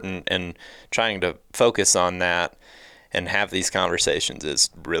important, and trying to focus on that and have these conversations is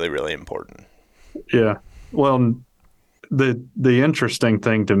really, really important. Yeah. Well, the interesting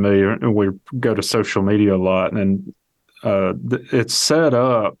thing to me, we go to social media a lot, and it's set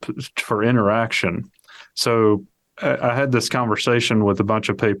up for interaction. So I had this conversation with a bunch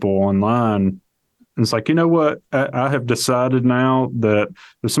of people online. And it's like, you know what? I have decided now that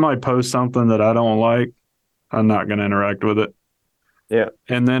if somebody posts something that I don't like, I'm not going to interact with it. Yeah.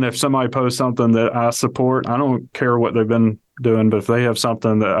 And then if somebody posts something that I support, I don't care what they've been doing, but if they have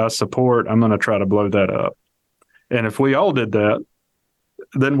something that I support, I'm going to try to blow that up. And if we all did that,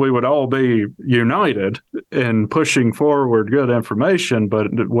 then we would all be united in pushing forward good information.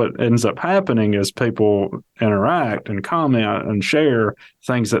 But what ends up happening is people interact and comment and share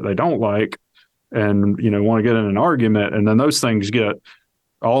things that they don't like and, want to get in an argument. And then those things get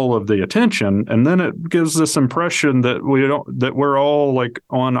all of the attention. And then it gives this impression that we're all like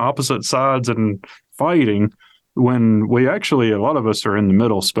on opposite sides and fighting, when we actually, a lot of us are in the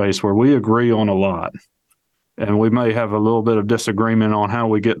middle space where we agree on a lot. And we may have a little bit of disagreement on how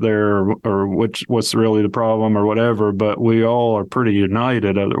we get there, or what's really the problem or whatever, but we all are pretty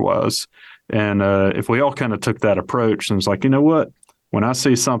united otherwise. And if we all kind of took that approach and it's like, you know what, when I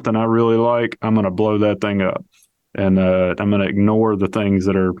see something I really like, I'm going to blow that thing up. And I'm going to ignore the things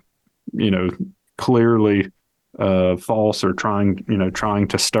that are, clearly false or trying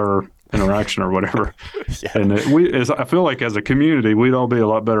to stir interaction or whatever. Yeah. And I feel like as a community, we'd all be a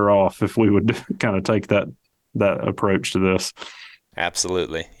lot better off if we would kind of take that approach to this.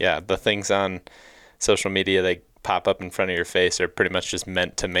 Absolutely. Yeah. The things on social media, they pop up in front of your face, are pretty much just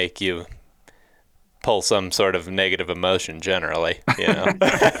meant to make you pull some sort of negative emotion generally,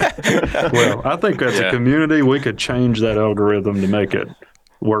 Well, I think as a community, we could change that algorithm to make it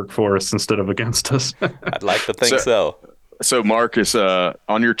work for us instead of against us. I'd like to think so. So Marcus,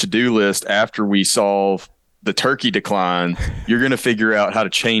 on your to-do list, after we solve the turkey decline, you're going to figure out how to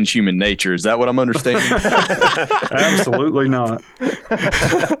change human nature. Is that what I'm understanding? Absolutely not.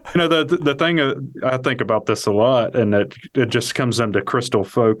 The thing I think about this a lot, and it just comes into crystal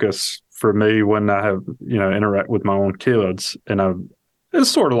focus for me when I have, interact with my own kids. And it's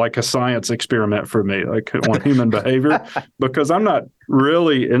sort of like a science experiment for me, like on human behavior, because I'm not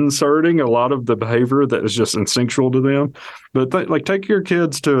really inserting a lot of the behavior that is just instinctual to them. But take your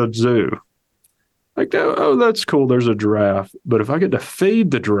kids to a zoo. Like, oh, that's cool, there's a giraffe. But if I get to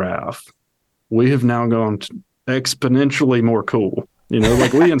feed the giraffe, we have now gone exponentially more cool. We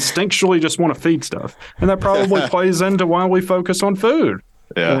instinctually just want to feed stuff. And that probably plays into why we focus on food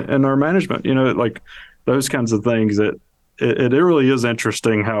and our management. Like those kinds of things that it really is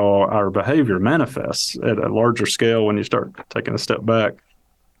interesting how our behavior manifests at a larger scale when you start taking a step back.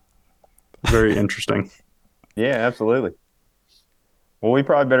 Very interesting. Yeah, absolutely. Well, we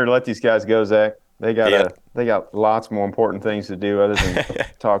probably better let these guys go, Zach. They got lots more important things to do other than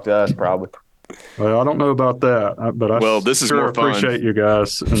talk to us, probably. Well, I don't know about that, but this is more appreciate you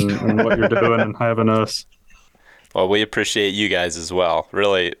guys and what you're doing and having us. Well, we appreciate you guys as well.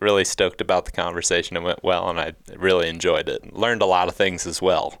 Really, really stoked about the conversation. It went well, and I really enjoyed it. Learned a lot of things as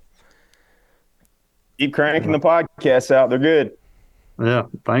well. Keep cranking the podcasts out. They're good. Yeah.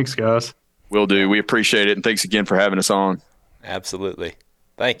 Thanks, guys. Will do. We appreciate it. And thanks again for having us on. Absolutely.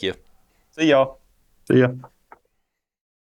 Thank you. See y'all. See ya.